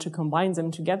may want to combine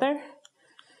them together.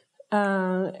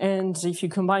 And if you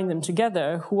combine them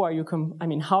together, how are you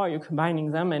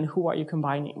combining them, and who are you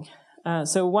combining?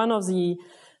 So one of the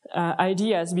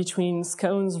ideas between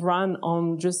scones run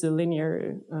on just the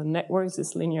linear networks,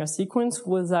 this linear sequence,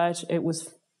 was that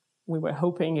we were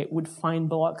hoping it would find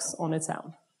blocks on its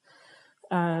own.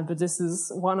 But this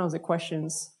is one of the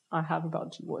questions I have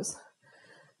about GWAS.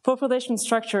 Population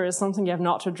structure is something I've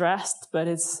not addressed, but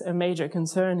it's a major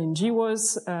concern in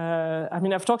GWAS.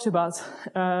 I've talked about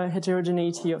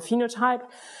heterogeneity of phenotype,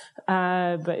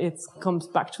 but it comes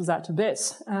back to that a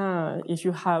bit. If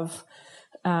you have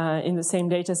in the same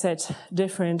data set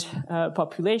different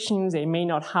populations, they may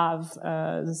not have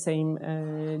the same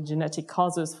genetic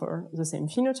causes for the same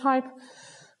phenotype.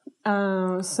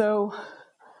 So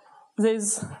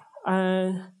there's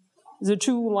the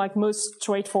two most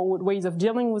straightforward ways of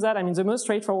dealing with that. The most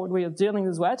straightforward way of dealing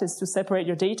with that is to separate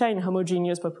your data in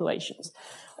homogeneous populations.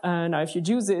 Now, if you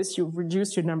do this, you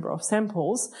reduce your number of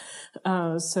samples,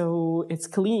 so it's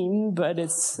clean, but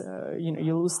it's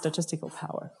you lose statistical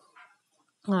power.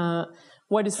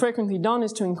 What is frequently done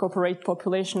is to incorporate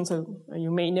populations. So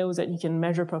you may know that you can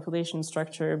measure population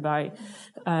structure by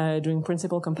doing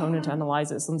principal component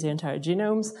analysis on the entire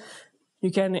genomes. You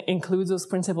can include those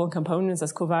principal components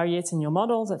as covariates in your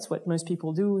model. That's what most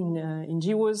people do in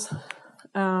GWAS.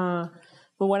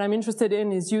 But what I'm interested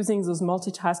in is using those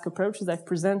multitask approaches I've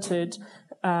presented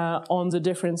on the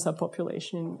different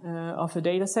subpopulation of a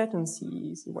data set and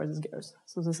see where this goes.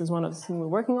 So this is one of the things we're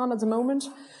working on at the moment.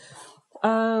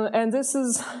 And this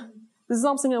is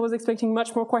something I was expecting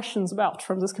much more questions about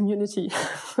from this community.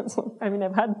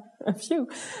 I've had a few.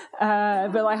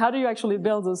 But how do you actually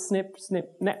build those SNP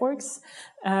networks?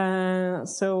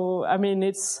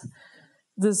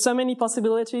 There's so many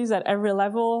possibilities at every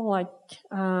level.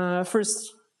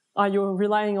 First, Are you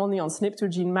relying only on SNP to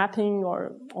gene mapping,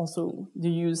 or also do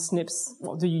you use SNPs,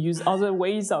 or do you use other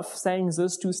ways of saying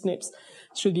those two SNPs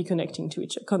should be connected to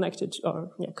each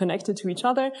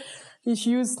other? If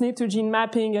you use SNP to gene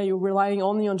mapping, are you relying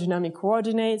only on genomic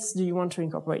coordinates? Do you want to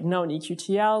incorporate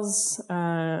non-EQTLs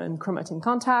and chromatin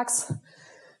contacts?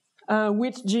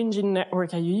 Which gene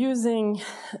network are you using?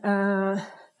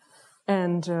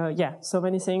 So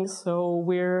many things. So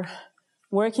we're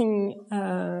working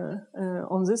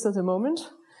on this at the moment.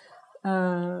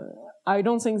 I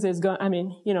don't think it's not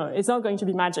going to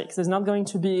be magic. There's not going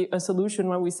to be a solution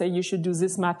where we say you should do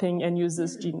this mapping and use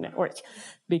this gene network,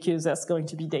 because that's going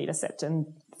to be data set and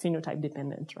phenotype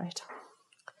dependent, right?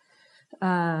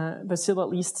 But still, at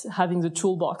least having the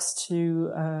toolbox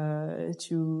to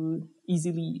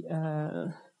easily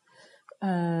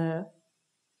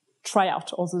try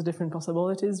out all those different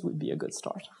possibilities would be a good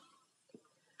start.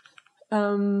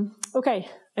 Okay,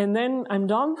 and then I'm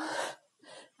done.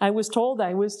 I was told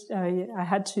I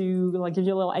had to give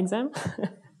you a little exam.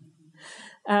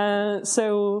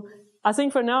 So I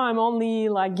think for now I'm only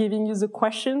giving you the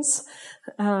questions,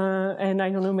 and I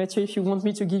don't know, Mathieu, if you want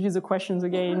me to give you the questions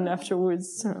again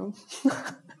afterwards.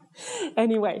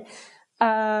 Anyway,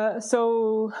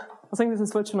 so I think this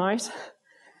is for tonight.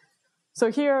 So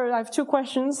here I have two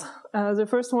questions. The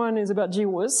first one is about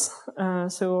GWAS.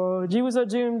 So GWAS are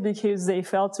doomed because they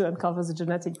failed to uncover the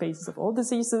genetic basis of all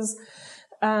diseases,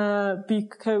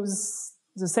 because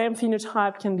the same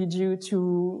phenotype can be due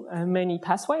to many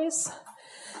pathways.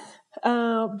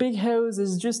 Big Ho's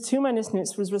is just too many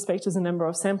SNPs with respect to the number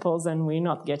of samples, and we're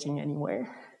not getting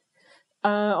anywhere.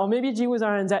 Or maybe GWAS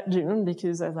aren't that doomed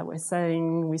because, as I was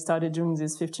saying, we started doing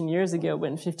this 15 years ago,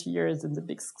 when 50 years in the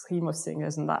big scheme of things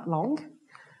isn't that long.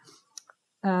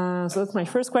 So that's my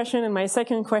first question. And my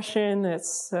second question,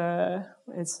 it's a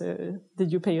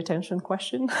did you pay attention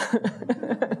question?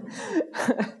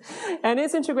 And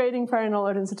it's integrating parallel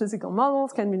and statistical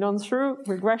models can be done through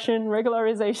regression,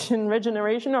 regularization,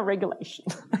 regeneration, or regulation.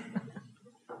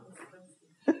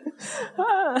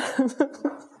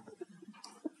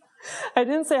 I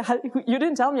didn't say, you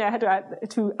didn't tell me I had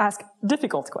to ask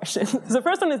difficult questions. The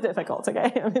first one is difficult,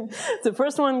 okay? I mean, the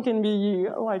first one can be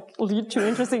lead to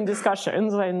interesting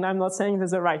discussions, and I'm not saying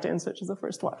there's a right answer to the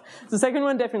first one. The second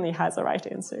one definitely has a right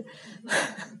answer.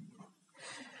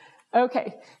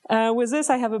 Okay, with this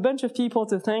I have a bunch of people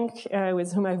to thank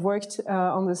with whom I've worked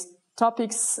on these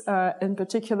topics, in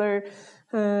particular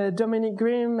Dominic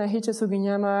Grimm, Mahito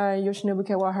Sugiyama, Yoshinobu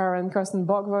Kawahara, and Karsten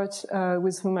Bogvart,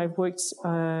 with whom I've worked,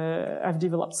 I've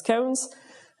developed scones.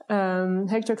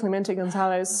 Hector Clemente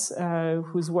Gonzalez,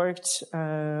 who's worked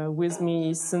with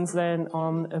me since then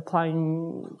on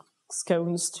applying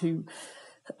scones to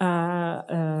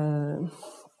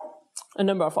a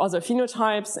number of other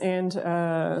phenotypes and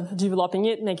developing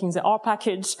it, making the R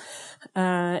package,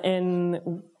 and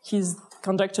he's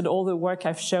conducted all the work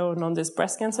I've shown on this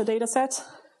breast cancer data set.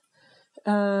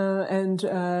 And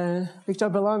Victor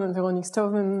Bellon and Veronique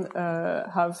Stoven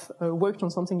have worked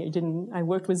on something I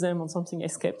worked with them on something I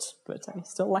skipped, but I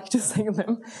still like to thank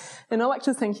them. And I'd like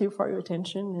to thank you for your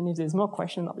attention, and if there's more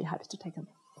questions, I'll be happy to take them.